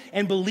giant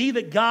and believe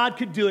that God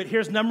could do it.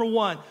 Here's number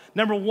 1.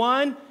 Number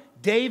 1,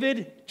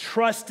 David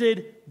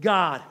trusted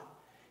God.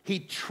 He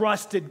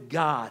trusted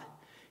God.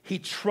 He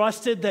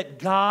trusted that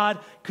God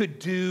could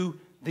do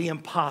the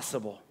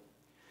impossible.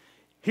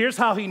 Here's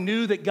how he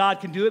knew that God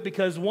could do it,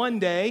 because one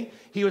day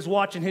he was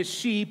watching his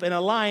sheep and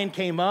a lion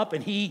came up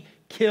and he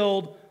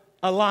killed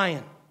a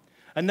lion.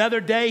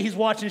 Another day he's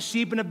watching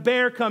sheep and a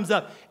bear comes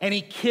up and he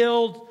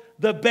killed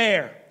the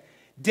bear.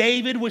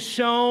 David was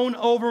shown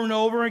over and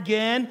over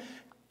again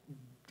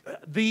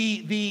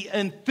the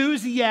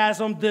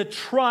enthusiasm, the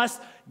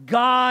trust.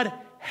 God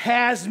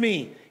has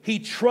me. He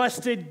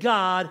trusted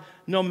God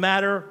no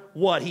matter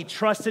what. He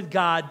trusted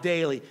God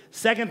daily.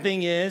 Second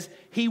thing is,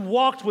 he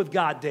walked with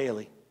God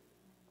daily.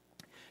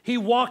 He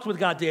walked with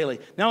God daily.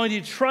 Not only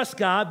did he trust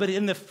God, but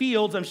in the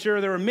fields, I'm sure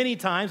there were many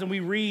times, and we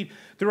read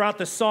throughout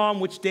the psalm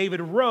which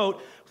David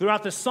wrote,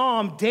 throughout the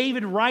psalm,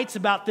 David writes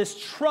about this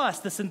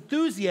trust, this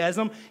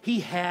enthusiasm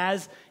he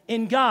has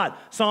in God.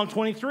 Psalm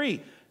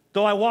 23,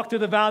 "Though I walk through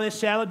the valley of the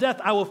shadow of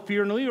death, I will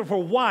fear no evil. For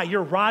why?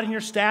 Your rod and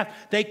your staff,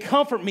 they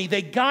comfort me,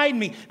 they guide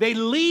me, they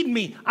lead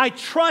me. I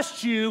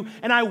trust you,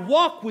 and I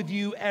walk with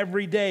you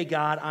every day,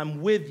 God.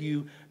 I'm with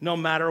you no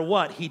matter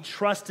what." He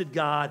trusted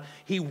God.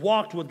 He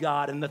walked with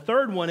God. And the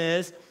third one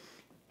is,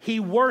 he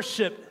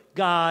worshiped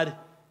God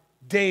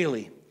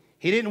daily.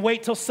 He didn't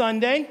wait till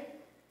Sunday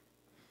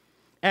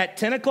at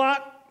 10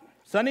 o'clock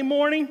Sunday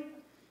morning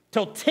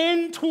till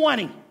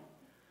 10:20.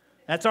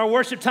 That's our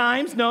worship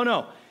times.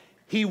 No.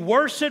 He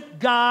worshiped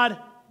God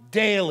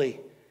daily.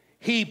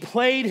 He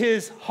played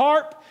his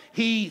harp.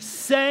 He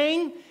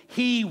sang.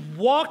 he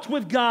walked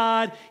with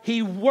God,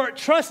 he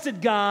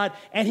trusted God,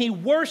 and he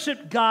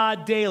worshiped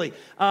God daily.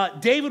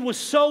 David was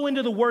so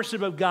into the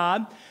worship of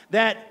God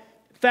that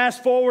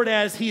fast forward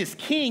as he is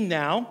king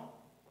now,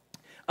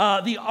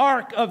 the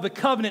Ark of the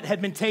Covenant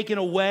had been taken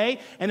away,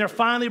 and they're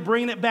finally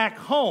bringing it back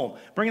home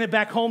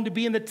to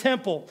be in the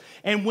temple.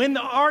 And when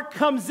the Ark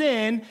comes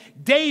in,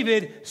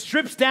 David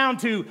strips down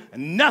to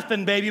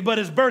nothing, baby, but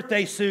his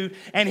birthday suit,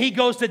 and he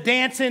goes to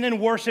dancing and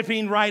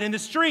worshiping right in the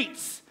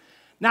streets.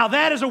 Now,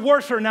 that is a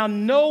worshiper. Now,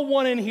 no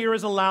one in here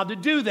is allowed to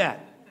do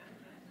that.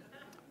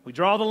 We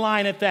draw the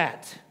line at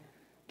that.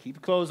 Keep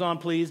your clothes on,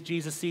 please.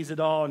 Jesus sees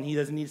it all, and he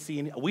doesn't need to see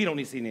any. We don't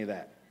need to see any of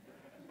that.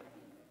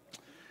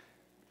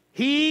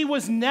 He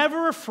was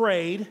never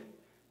afraid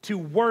to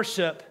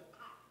worship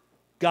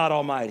God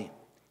Almighty.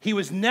 He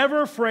was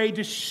never afraid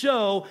to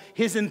show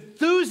his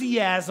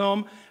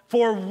enthusiasm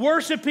for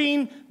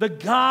worshiping the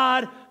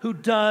God who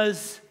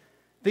does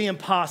the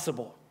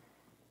impossible.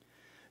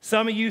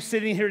 Some of you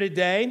sitting here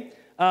today,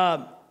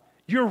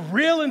 you're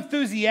real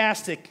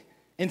enthusiastic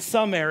in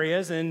some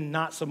areas and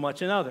not so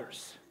much in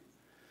others.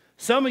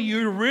 Some of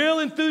you are real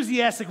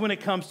enthusiastic when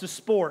it comes to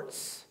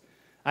sports.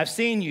 I've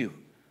seen you.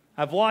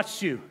 I've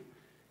watched you.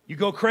 You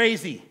go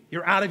crazy.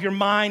 You're out of your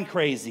mind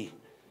crazy.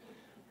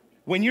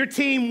 When your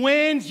team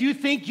wins, you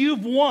think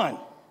you've won.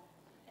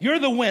 You're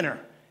the winner.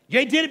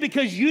 They did it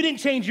because you didn't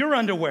change your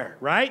underwear,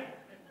 right?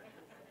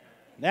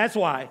 That's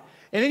why.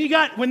 And then you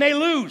got, when they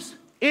lose,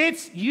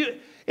 it's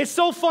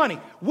so funny.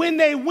 When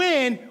they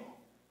win,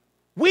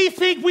 we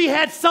think we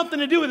had something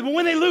to do with it, but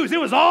when they lose, it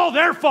was all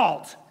their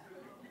fault.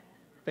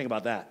 Think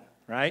about that,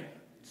 right?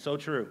 So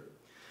true.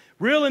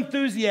 Real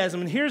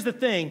enthusiasm. And here's the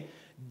thing.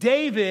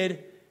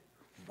 David,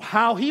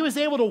 how he was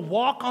able to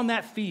walk on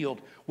that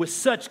field with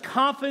such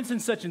confidence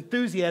and such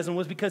enthusiasm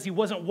was because he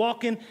wasn't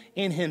walking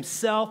in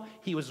himself.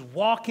 He was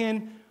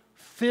walking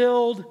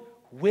filled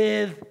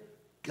with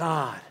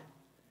God.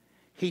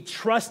 He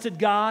trusted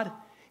God,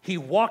 he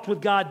walked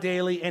with God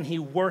daily, and he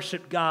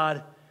worshiped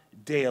God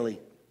daily.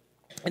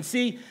 And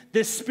see,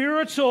 this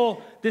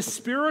spiritual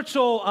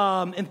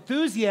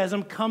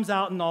enthusiasm comes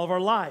out in all of our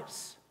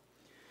lives.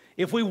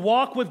 If we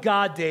walk with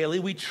God daily,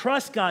 we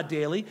trust God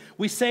daily,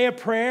 we say a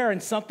prayer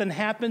and something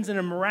happens in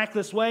a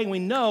miraculous way, and we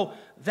know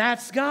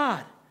that's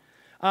God.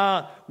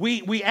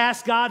 We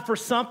ask God for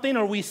something,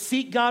 or we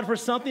seek God for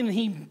something, and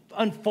he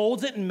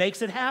unfolds it and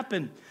makes it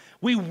happen.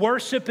 We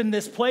worship in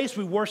this place.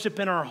 We worship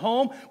in our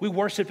home. We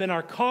worship in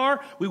our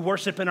car. We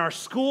worship in our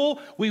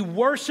school. We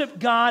worship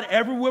God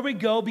everywhere we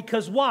go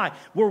because why?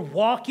 We're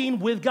walking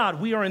with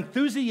God. We are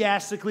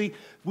enthusiastically,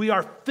 we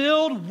are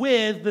filled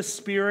with the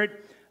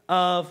Spirit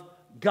of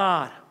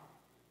God.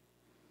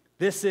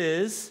 This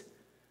is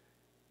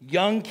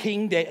young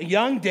kid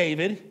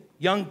David,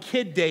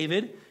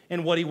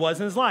 and what he was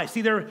in his life.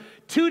 See, there are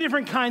two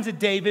different kinds of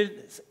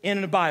Davids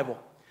in the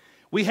Bible.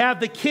 We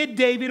have the kid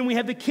David and we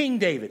have the King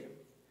David.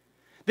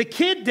 The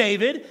kid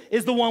David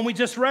is the one we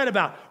just read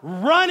about,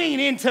 running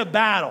into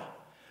battle,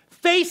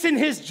 facing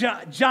his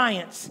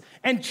giants,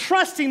 and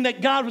trusting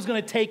that God was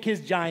going to take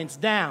his giants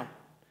down.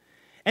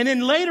 And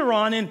then later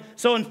on, in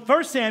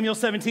 1 Samuel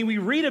 17, we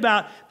read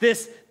about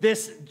this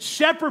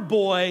shepherd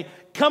boy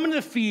coming to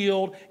the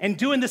field and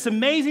doing this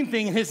amazing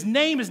thing. And his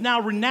name is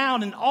now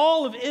renowned in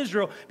all of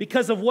Israel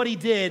because of what he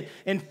did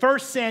in 1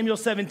 Samuel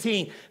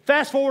 17.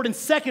 Fast forward in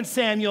 2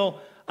 Samuel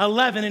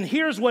 11, and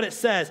here's what it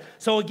says.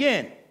 So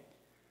again,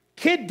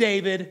 kid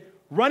David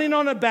running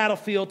on a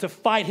battlefield to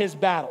fight his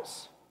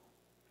battles,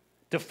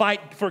 to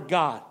fight for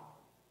God.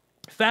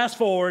 Fast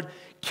forward,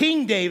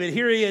 King David,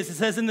 here he is. It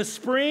says, in the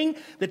spring,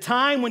 the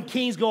time when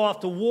kings go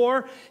off to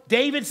war,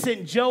 David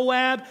sent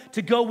Joab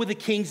to go with the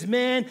king's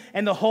men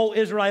and the whole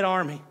Israelite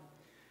army.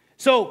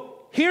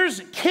 So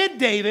here's kid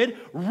David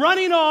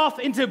running off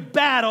into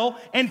battle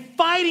and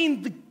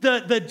fighting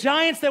the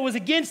giants that was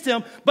against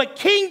him. But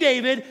King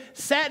David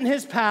sat in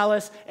his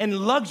palace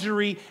in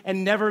luxury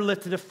and never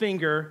lifted a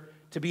finger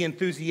to be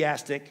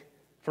enthusiastic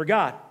for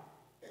God.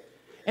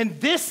 And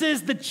this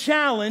is the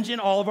challenge in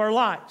all of our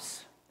lives.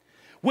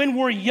 When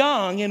we're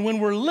young and when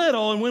we're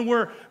little and when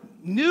we're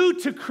new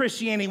to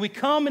Christianity, we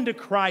come into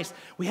Christ,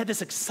 we had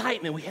this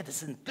excitement, we had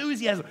this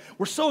enthusiasm.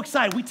 We're so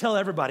excited, we tell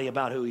everybody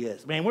about who he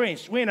is. Man,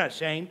 we're not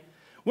ashamed.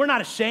 We're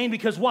not ashamed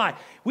because why?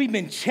 We've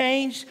been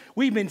changed,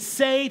 we've been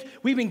saved,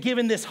 we've been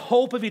given this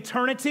hope of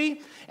eternity.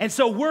 And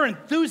so we're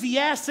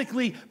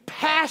enthusiastically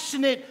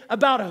passionate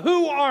about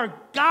who our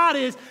God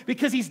is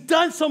because he's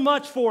done so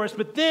much for us.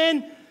 But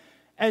then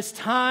as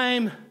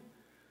time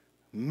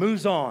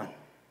moves on,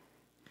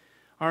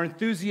 our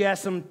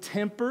enthusiasm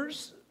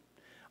tempers,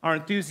 our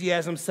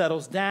enthusiasm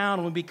settles down,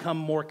 and we become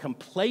more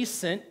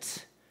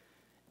complacent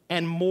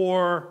and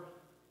more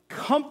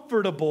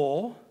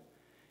comfortable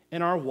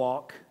in our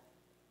walk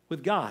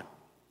with God.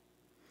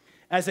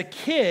 As a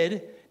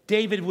kid,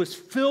 David was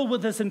filled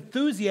with this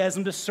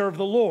enthusiasm to serve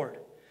the Lord.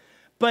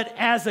 But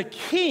as a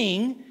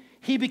king,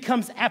 he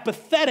becomes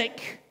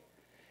apathetic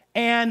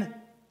and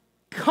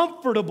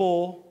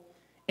comfortable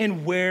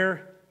in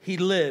where he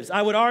lives.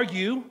 I would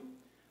argue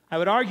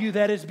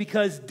that is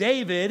because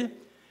David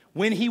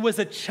When he was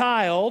a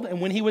child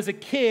and when he was a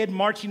kid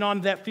marching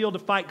on that field to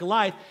fight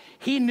Goliath,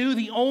 he knew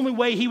the only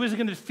way he was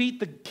going to defeat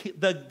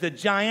the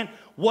giant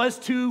was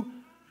to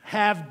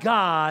have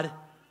God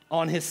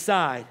on his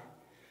side.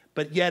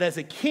 But yet as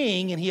a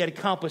king, and he had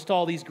accomplished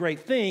all these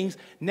great things,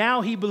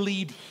 now he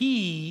believed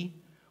he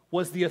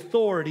was the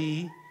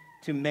authority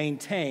to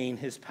maintain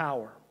his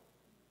power.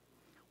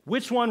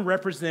 Which one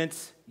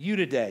represents you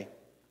today?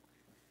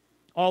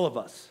 All of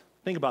us.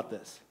 Think about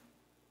this.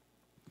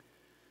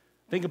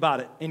 Think about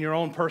it in your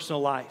own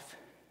personal life.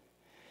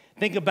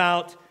 Think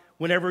about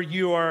whenever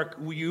you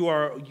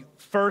are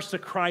first a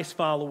Christ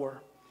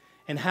follower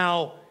and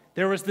how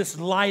there was this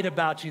light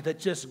about you that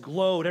just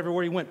glowed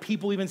everywhere you went.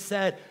 People even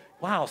said,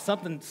 wow,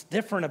 something's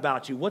different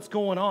about you. What's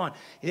going on?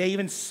 They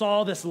even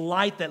saw this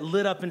light that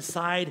lit up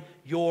inside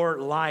your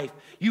life.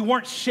 You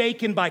weren't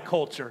shaken by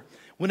culture.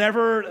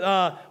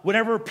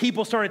 Whenever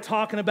people started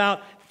talking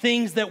about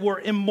things that were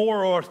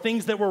immoral or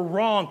things that were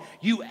wrong,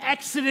 you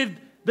exited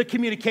the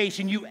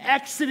communication. You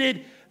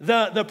exited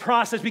the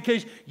process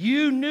because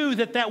you knew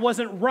that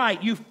wasn't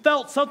right. You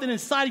felt something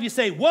inside of you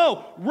say,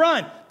 whoa,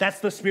 run. That's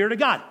the Spirit of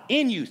God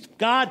in you.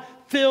 God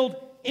filled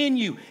in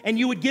you. And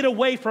you would get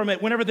away from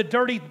it whenever the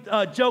dirty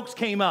jokes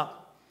came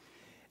up.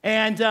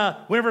 And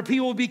whenever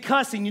people would be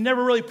cussing, you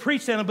never really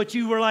preached at them, but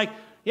you were like,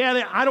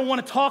 yeah, I don't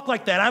want to talk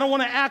like that. I don't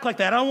want to act like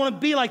that. I don't want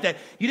to be like that.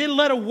 You didn't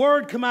let a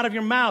word come out of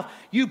your mouth.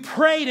 You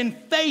prayed in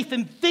faith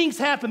and things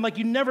happened like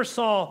you never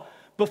saw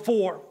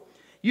before.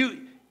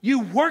 You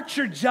worked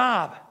your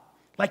job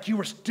like you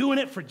were doing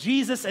it for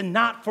Jesus and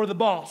not for the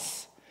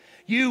boss.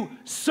 You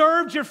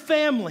served your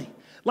family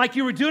like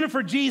you were doing it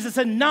for Jesus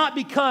and not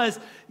because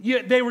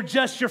they were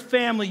just your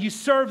family. You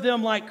served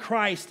them like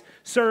Christ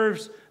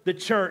serves the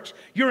church.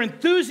 Your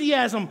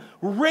enthusiasm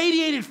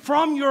radiated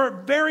from your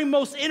very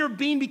most inner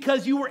being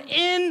because you were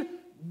in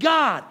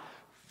God,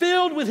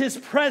 filled with His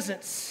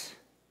presence.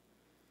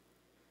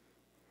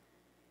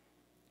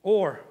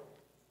 Or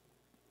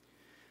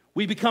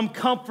we become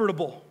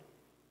comfortable.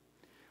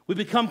 We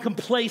become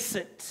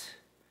complacent.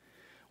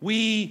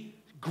 We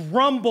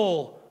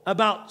grumble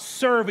about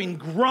serving,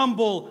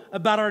 grumble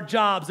about our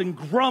jobs, and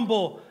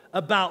grumble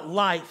about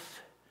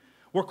life.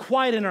 We're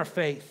quiet in our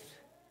faith.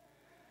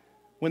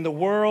 When the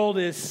world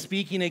is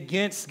speaking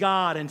against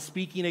God and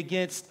speaking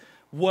against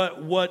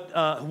what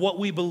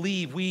we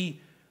believe,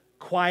 we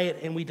quiet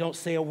and we don't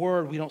say a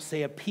word. We don't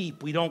say a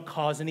peep. We don't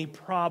cause any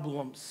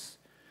problems.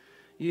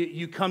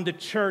 You come to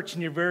church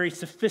and you're very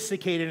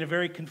sophisticated and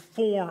very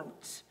conformed.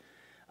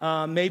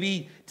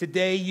 Maybe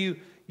today you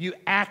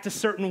act a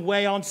certain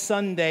way on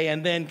Sunday,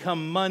 and then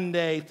come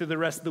Monday through the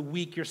rest of the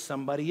week, you're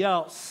somebody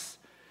else.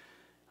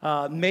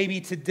 Maybe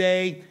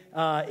today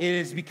it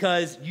is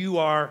because you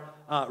are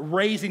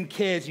raising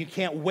kids. You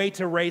can't wait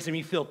to raise them.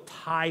 You feel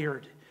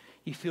tired.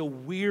 You feel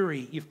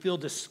weary. You feel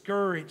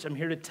discouraged. I'm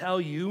here to tell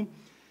you,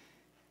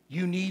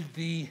 you need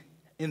the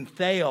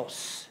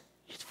entheos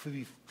to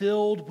be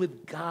filled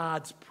with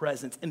God's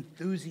presence,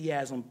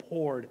 enthusiasm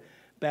poured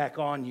back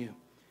on you.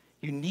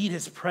 You need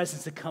His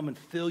presence to come and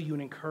fill you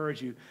and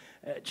encourage you.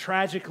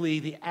 Tragically,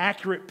 the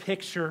accurate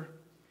picture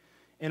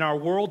in our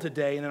world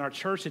today and in our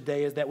church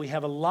today is that we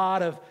have a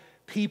lot of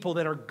people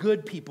that are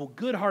good people,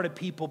 good-hearted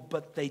people,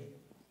 but they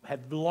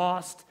have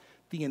lost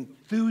the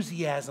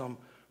enthusiasm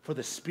for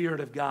the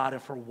Spirit of God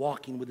and for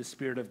walking with the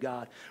Spirit of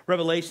God.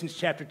 Revelations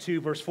chapter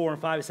 2, verse 4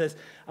 and 5, it says,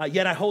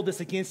 yet I hold this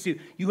against you.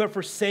 You have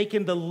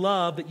forsaken the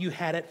love that you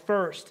had at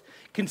first.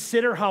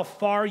 Consider how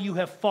far you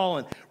have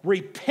fallen.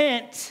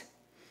 Repent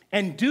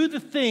and do the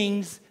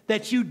things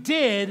that you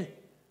did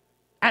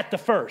at the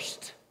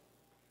first.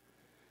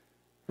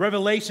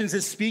 Revelations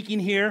is speaking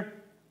here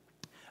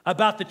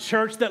about the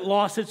church that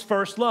lost its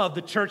first love,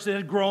 the church that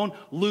had grown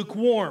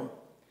lukewarm.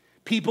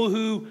 People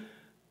who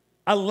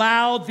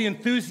allowed the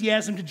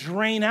enthusiasm to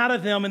drain out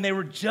of them, and they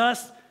were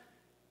just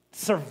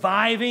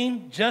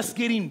surviving, just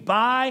getting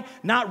by,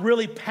 not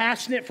really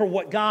passionate for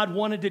what God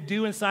wanted to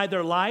do inside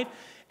their life.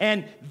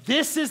 And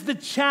this is the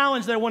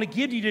challenge that I want to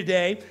give you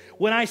today.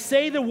 When I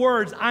say the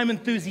words, I'm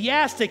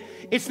enthusiastic,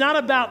 it's not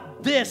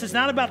about this. It's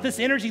not about this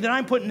energy that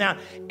I'm putting out.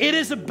 It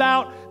is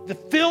about the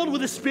filled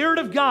with the Spirit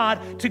of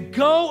God to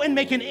go and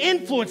make an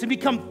influence and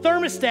become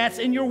thermostats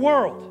in your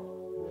world.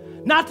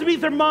 Not to be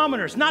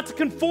thermometers, not to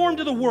conform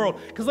to the world.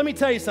 Because let me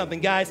tell you something,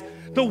 guys.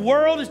 The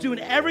world is doing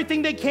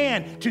everything they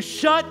can to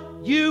shut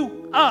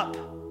you up.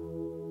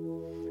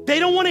 They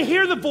don't want to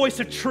hear the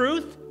voice of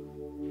truth.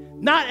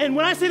 And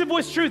when I say the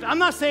voice of truth, I'm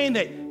not saying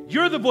that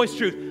you're the voice of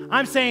truth.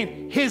 I'm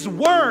saying His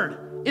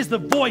Word is the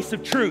voice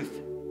of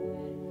truth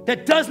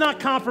that does not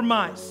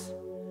compromise.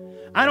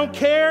 I don't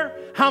care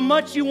how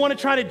much you want to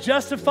try to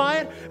justify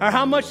it or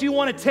how much you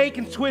want to take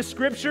and twist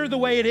Scripture the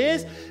way it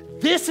is.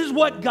 This is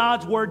what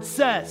God's Word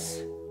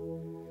says.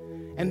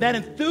 And that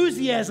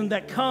enthusiasm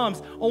that comes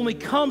only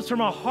comes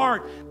from a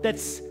heart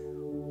that's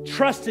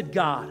trusted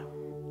God,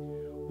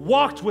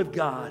 walked with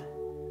God,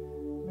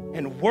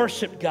 and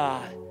worshiped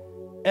God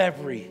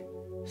every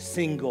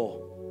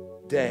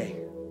single day.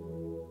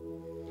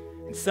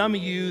 And some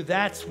of you,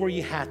 that's where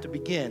you have to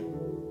begin.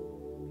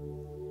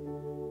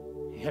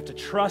 You have to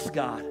trust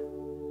God.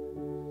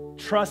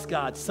 Trust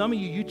God. Some of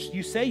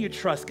you say you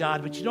trust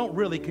God, but you don't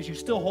really because you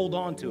still hold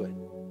on to it.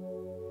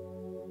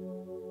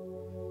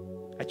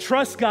 I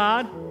trust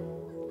God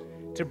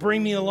to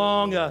bring me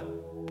along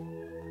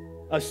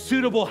a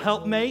suitable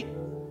helpmate,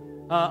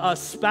 a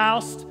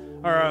spouse,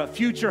 or a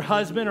future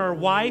husband or a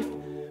wife,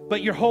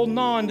 but you're holding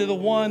on to the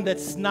one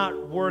that's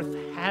not worth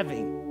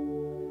having.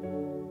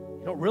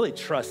 You don't really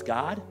trust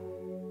God.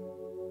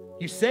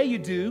 You say you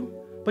do,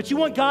 but you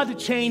want God to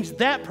change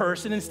that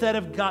person instead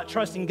of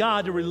trusting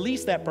God to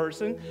release that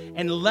person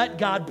and let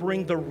God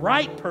bring the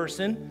right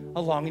person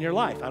along in your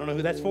life. I don't know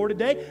who that's for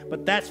today,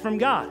 but that's from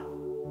God.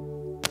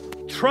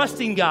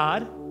 Trusting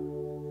God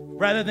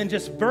rather than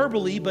just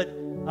verbally, but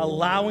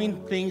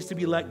allowing things to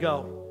be let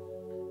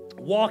go.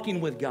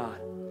 Walking with God.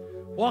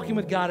 Walking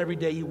with God every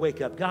day you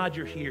wake up. God,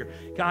 you're here.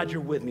 God, you're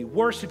with me.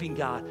 Worshiping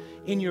God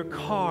in your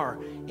car,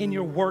 in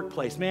your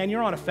workplace. Man,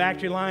 you're on a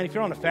factory line. If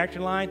you're on a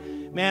factory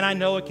line, man, I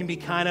know it can be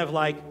kind of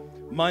like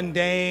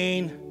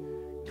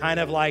mundane, kind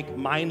of like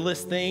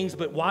mindless things,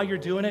 but while you're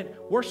doing it,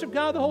 worship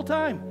God the whole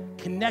time.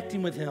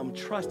 Connecting with Him,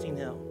 trusting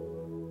Him.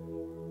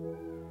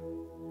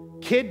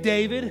 Kid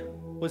David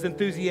was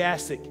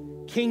enthusiastic.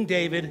 King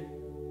David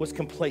was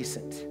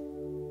complacent.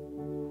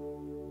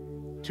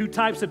 Two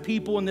types of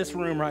people in this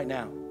room right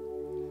now.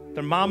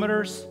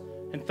 Thermometers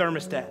and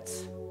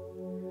thermostats.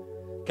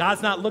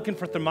 God's not looking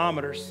for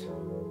thermometers.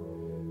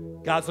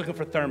 God's looking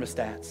for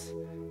thermostats.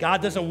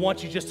 God doesn't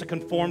want you just to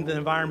conform to the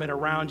environment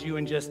around you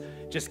and just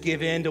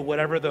give in to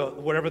whatever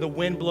the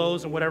wind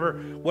blows and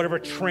whatever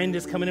trend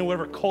is coming in,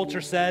 whatever culture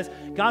says.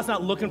 God's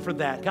not looking for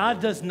that. God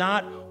does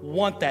not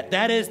want that.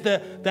 That is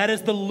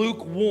the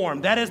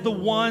lukewarm. That is the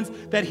ones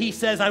that He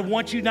says, I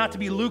want you not to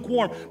be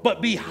lukewarm,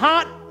 but be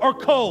hot or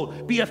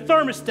cold. Be a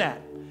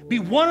thermostat. Be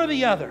one or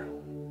the other.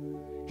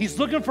 He's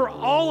looking for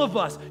all of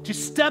us to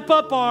step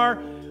up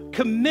our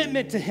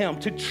commitment to Him,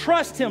 to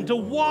trust Him, to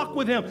walk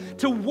with Him,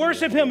 to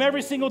worship Him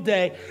every single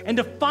day, and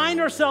to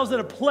find ourselves at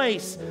a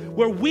place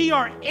where we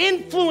are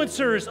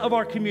influencers of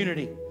our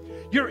community.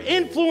 You're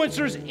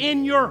influencers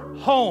in your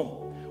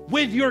home,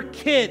 with your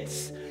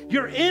kids.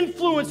 You're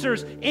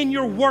influencers in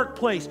your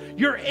workplace.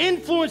 You're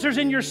influencers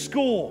in your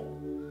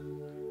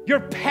school. You're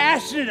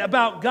passionate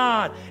about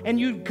God, and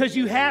because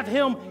you have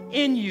Him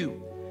in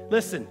you.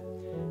 Listen.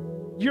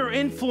 You're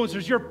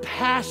influencers. You're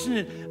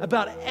passionate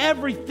about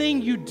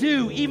everything you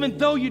do, even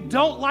though you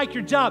don't like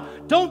your job.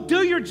 Don't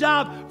do your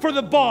job for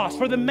the boss,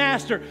 for the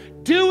master.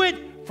 Do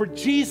it for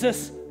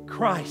Jesus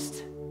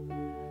Christ.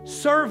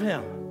 Serve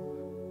Him.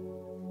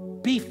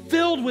 Be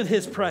filled with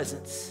His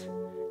presence.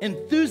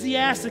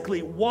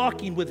 Enthusiastically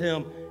walking with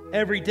Him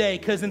every day,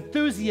 because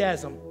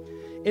enthusiasm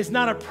is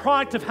not a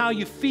product of how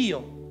you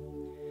feel.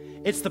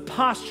 It's the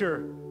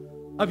posture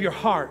of your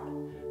heart,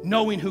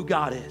 knowing who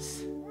God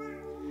is.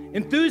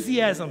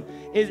 Enthusiasm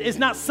is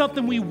not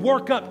something we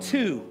work up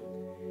to.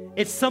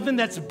 It's something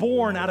that's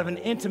born out of an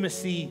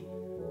intimacy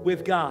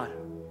with God.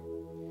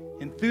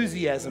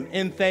 Enthusiasm,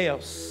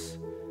 entheos,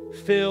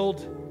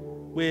 filled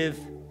with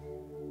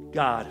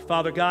God.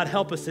 Father God,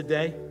 help us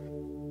today.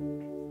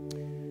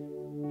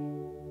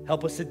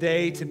 Help us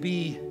today to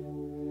be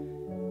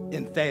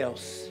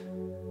entheos,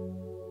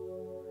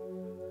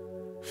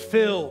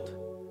 filled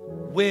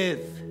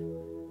with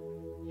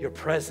your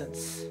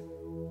presence.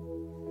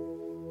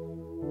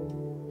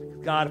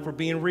 God, if we're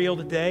being real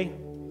today,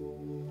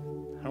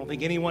 I don't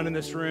think anyone in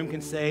this room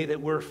can say that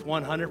we're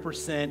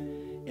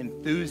 100%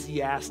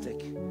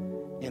 enthusiastic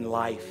in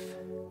life.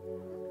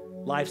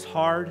 Life's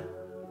hard.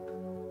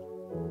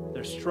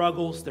 There's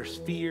struggles, there's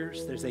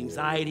fears, there's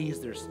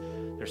anxieties, there's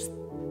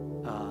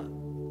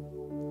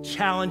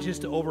challenges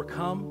to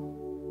overcome.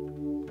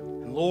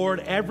 And Lord,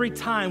 every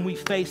time we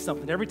face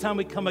something, every time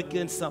we come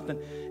against something,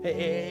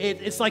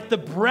 it's like the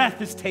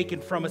breath is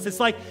taken from us. It's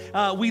like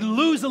we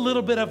lose a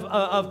little bit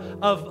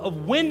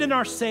of wind in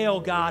our sail,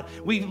 God.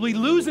 We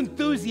lose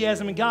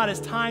enthusiasm, and God, as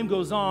time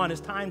goes on,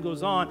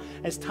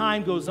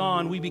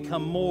 we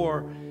become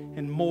more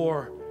and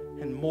more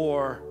and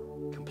more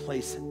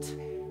complacent.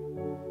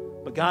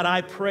 But God,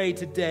 I pray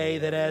today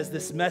that as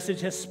this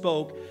message has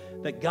spoke,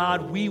 that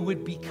God, we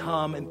would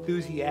become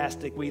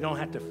enthusiastic. We don't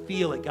have to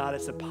feel it, God.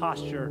 It's a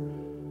posture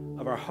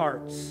of our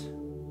hearts.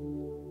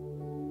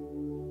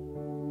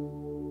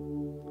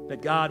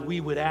 That God, we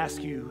would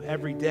ask you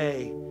every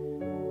day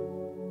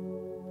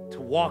to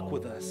walk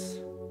with us.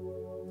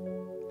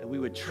 That we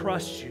would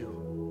trust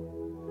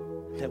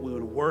you. That we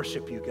would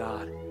worship you,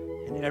 God,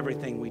 in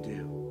everything we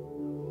do.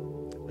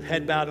 With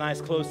head bowed and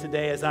eyes closed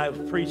today, as I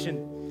was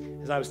preaching,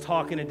 as I was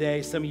talking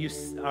today, some of you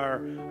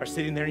are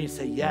sitting there and you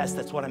say, yes,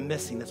 that's what I'm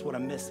missing. That's what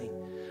I'm missing.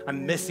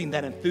 I'm missing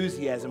that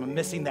enthusiasm. I'm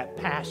missing that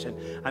passion.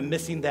 I'm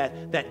missing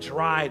that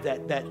drive,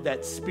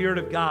 that Spirit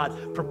of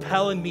God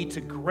propelling me to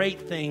great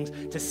things,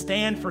 to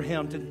stand for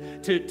Him,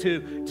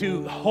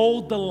 to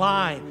hold the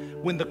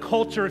line when the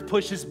culture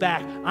pushes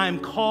back. I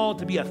am called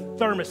to be a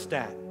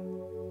thermostat.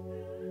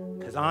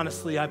 Because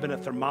honestly, I've been a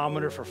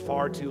thermometer for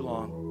far too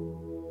long.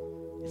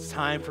 It's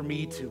time for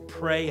me to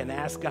pray and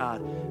ask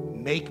God,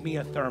 make me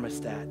a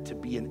thermostat to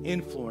be an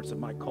influence of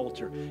my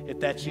culture. If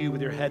that's you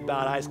with your head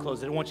bowed, eyes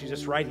closed, I want you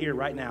just right here,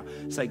 right now,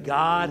 say,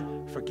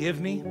 God,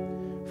 forgive me.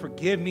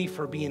 Forgive me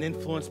for being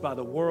influenced by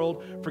the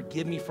world.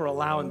 Forgive me for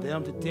allowing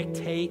them to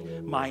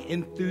dictate my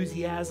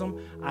enthusiasm.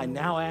 I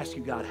now ask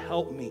you, God,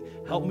 help me.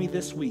 Help me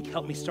this week.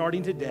 Help me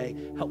starting today.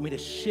 Help me to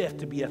shift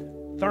to be a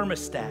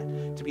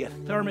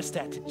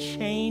thermostat, to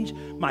change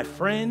my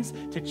friends,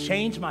 to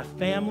change my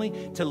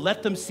family, to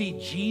let them see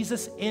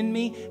Jesus in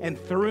me and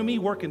through me,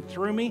 working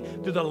through me,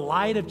 through the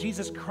light of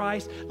Jesus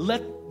Christ.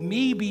 Let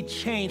me be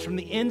changed from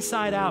the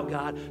inside out,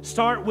 God.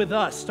 Start with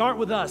us,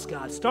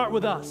 God. Start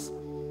with us.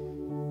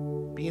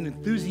 Being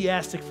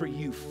enthusiastic for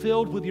you,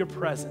 filled with your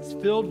presence,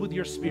 filled with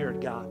your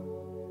spirit, God,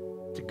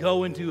 to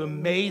go and do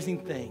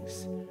amazing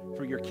things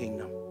for your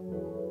kingdom.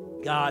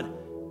 God,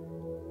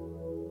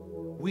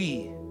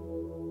 we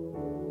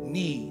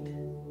need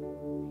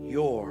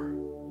your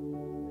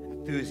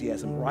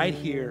enthusiasm right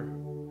here,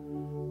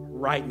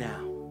 right now.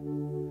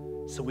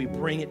 So we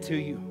bring it to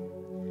you.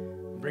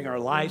 We bring our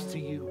lives to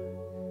you.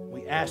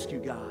 We ask you,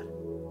 God,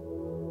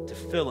 to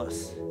fill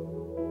us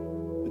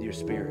with your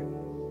spirit.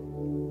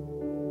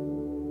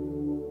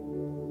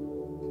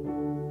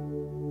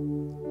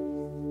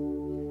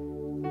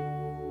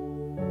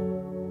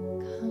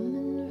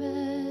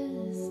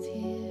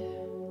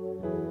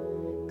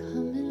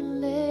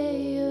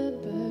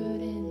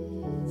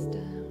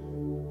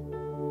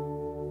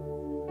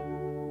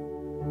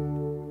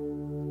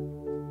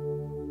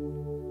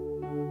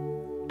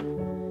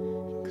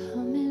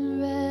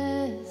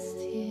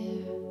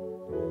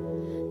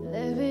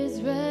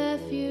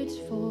 Refuge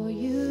for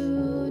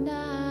you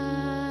now.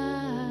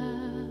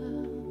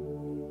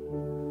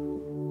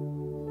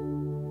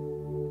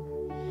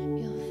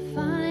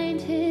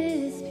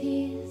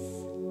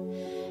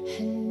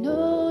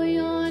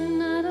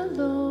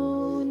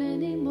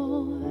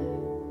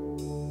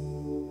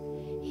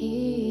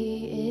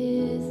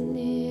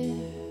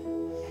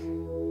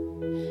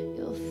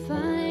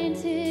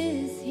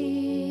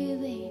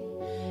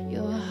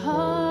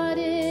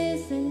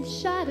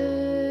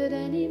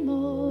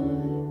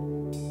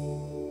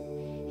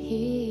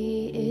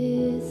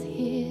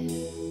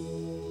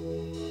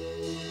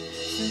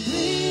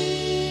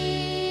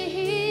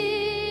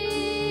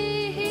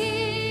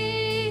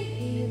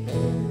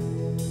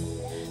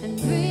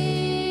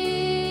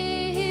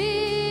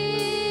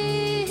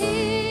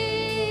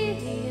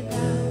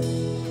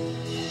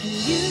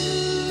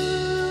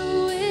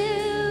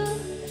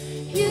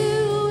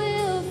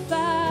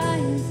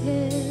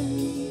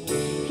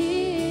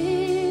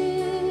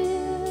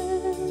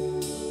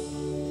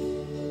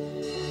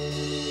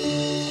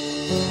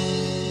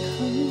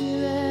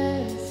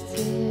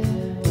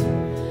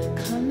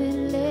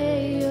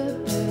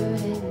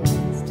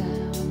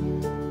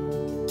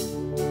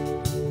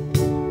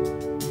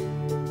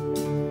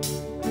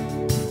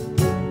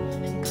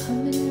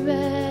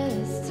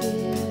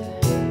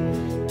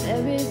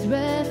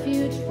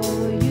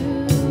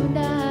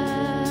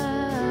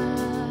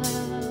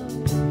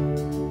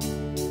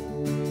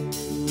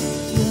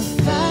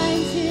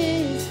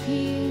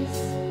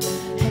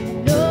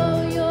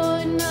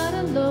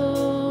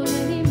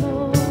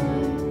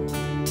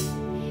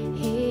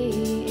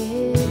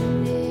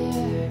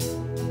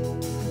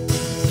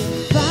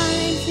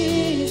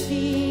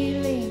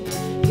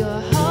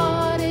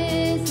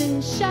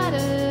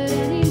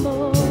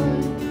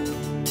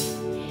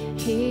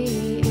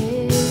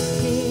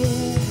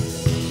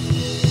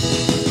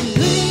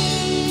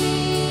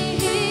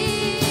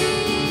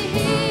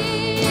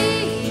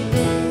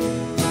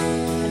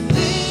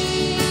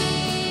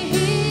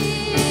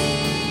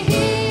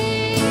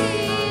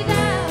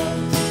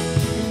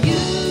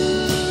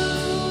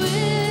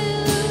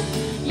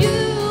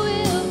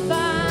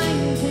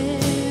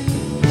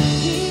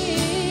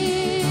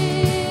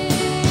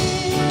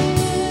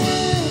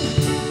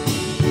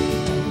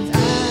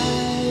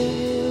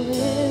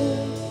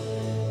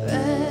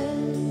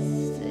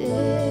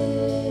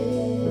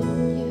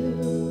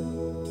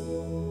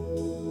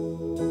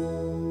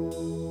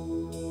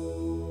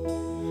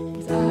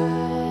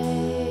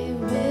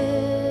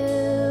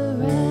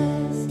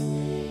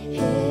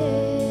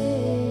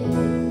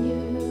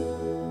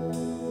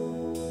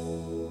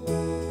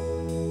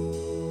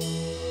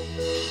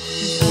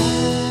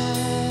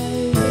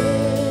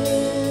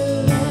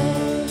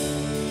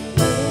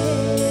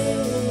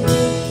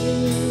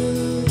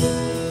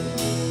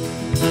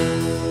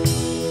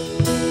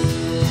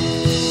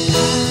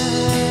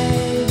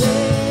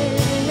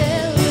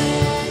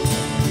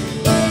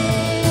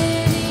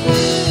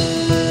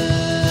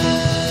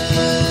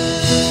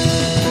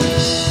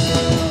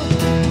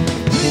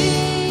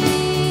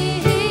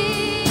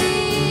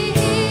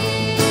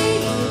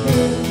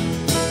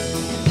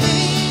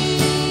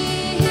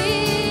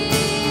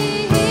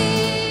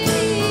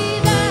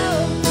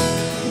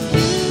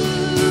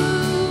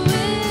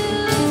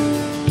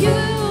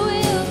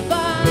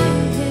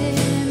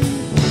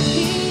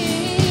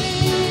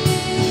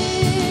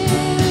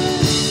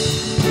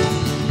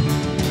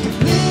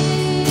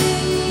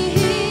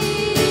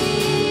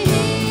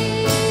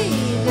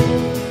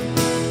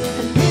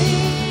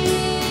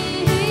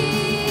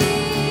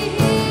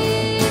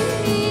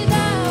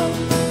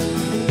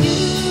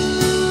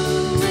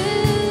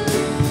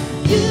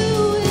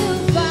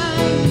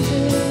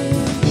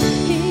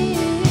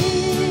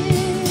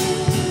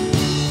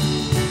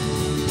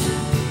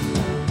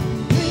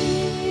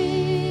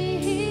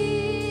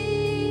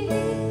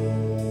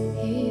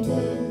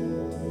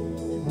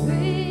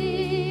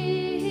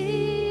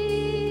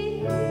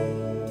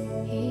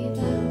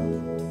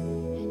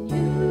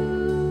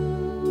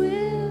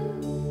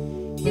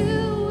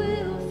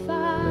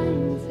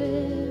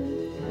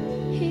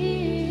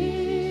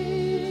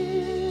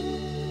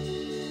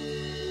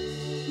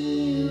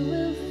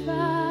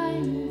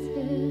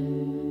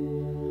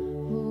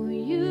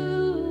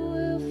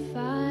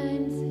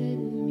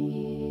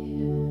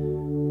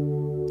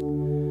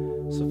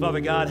 Father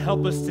God,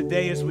 help us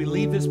today as we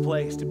leave this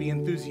place to be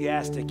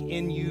enthusiastic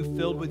in you,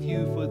 filled with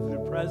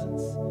your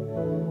presence.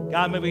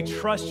 God, may we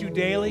trust you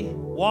daily,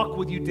 walk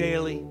with you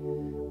daily,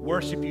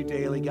 worship you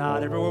daily,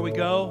 God. Everywhere we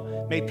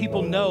go, may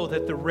people know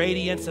that the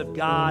radiance of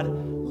God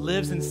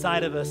lives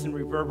inside of us and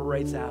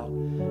reverberates out.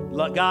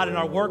 God, in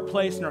our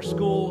workplace, in our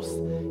schools,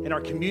 in our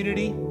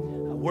community,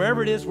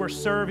 wherever it is we're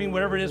serving,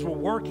 whatever it is we're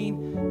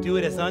working, do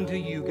it as unto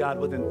you,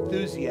 God, with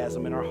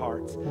enthusiasm in our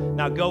hearts.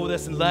 Now go with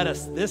us and let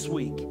us this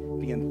week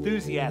be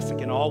enthusiastic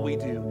in all we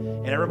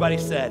do. And everybody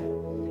said,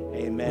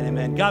 amen,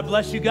 amen. God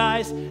bless you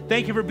guys.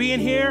 Thank you for being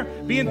here.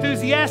 Be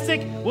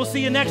enthusiastic. We'll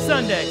see you next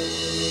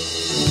Sunday.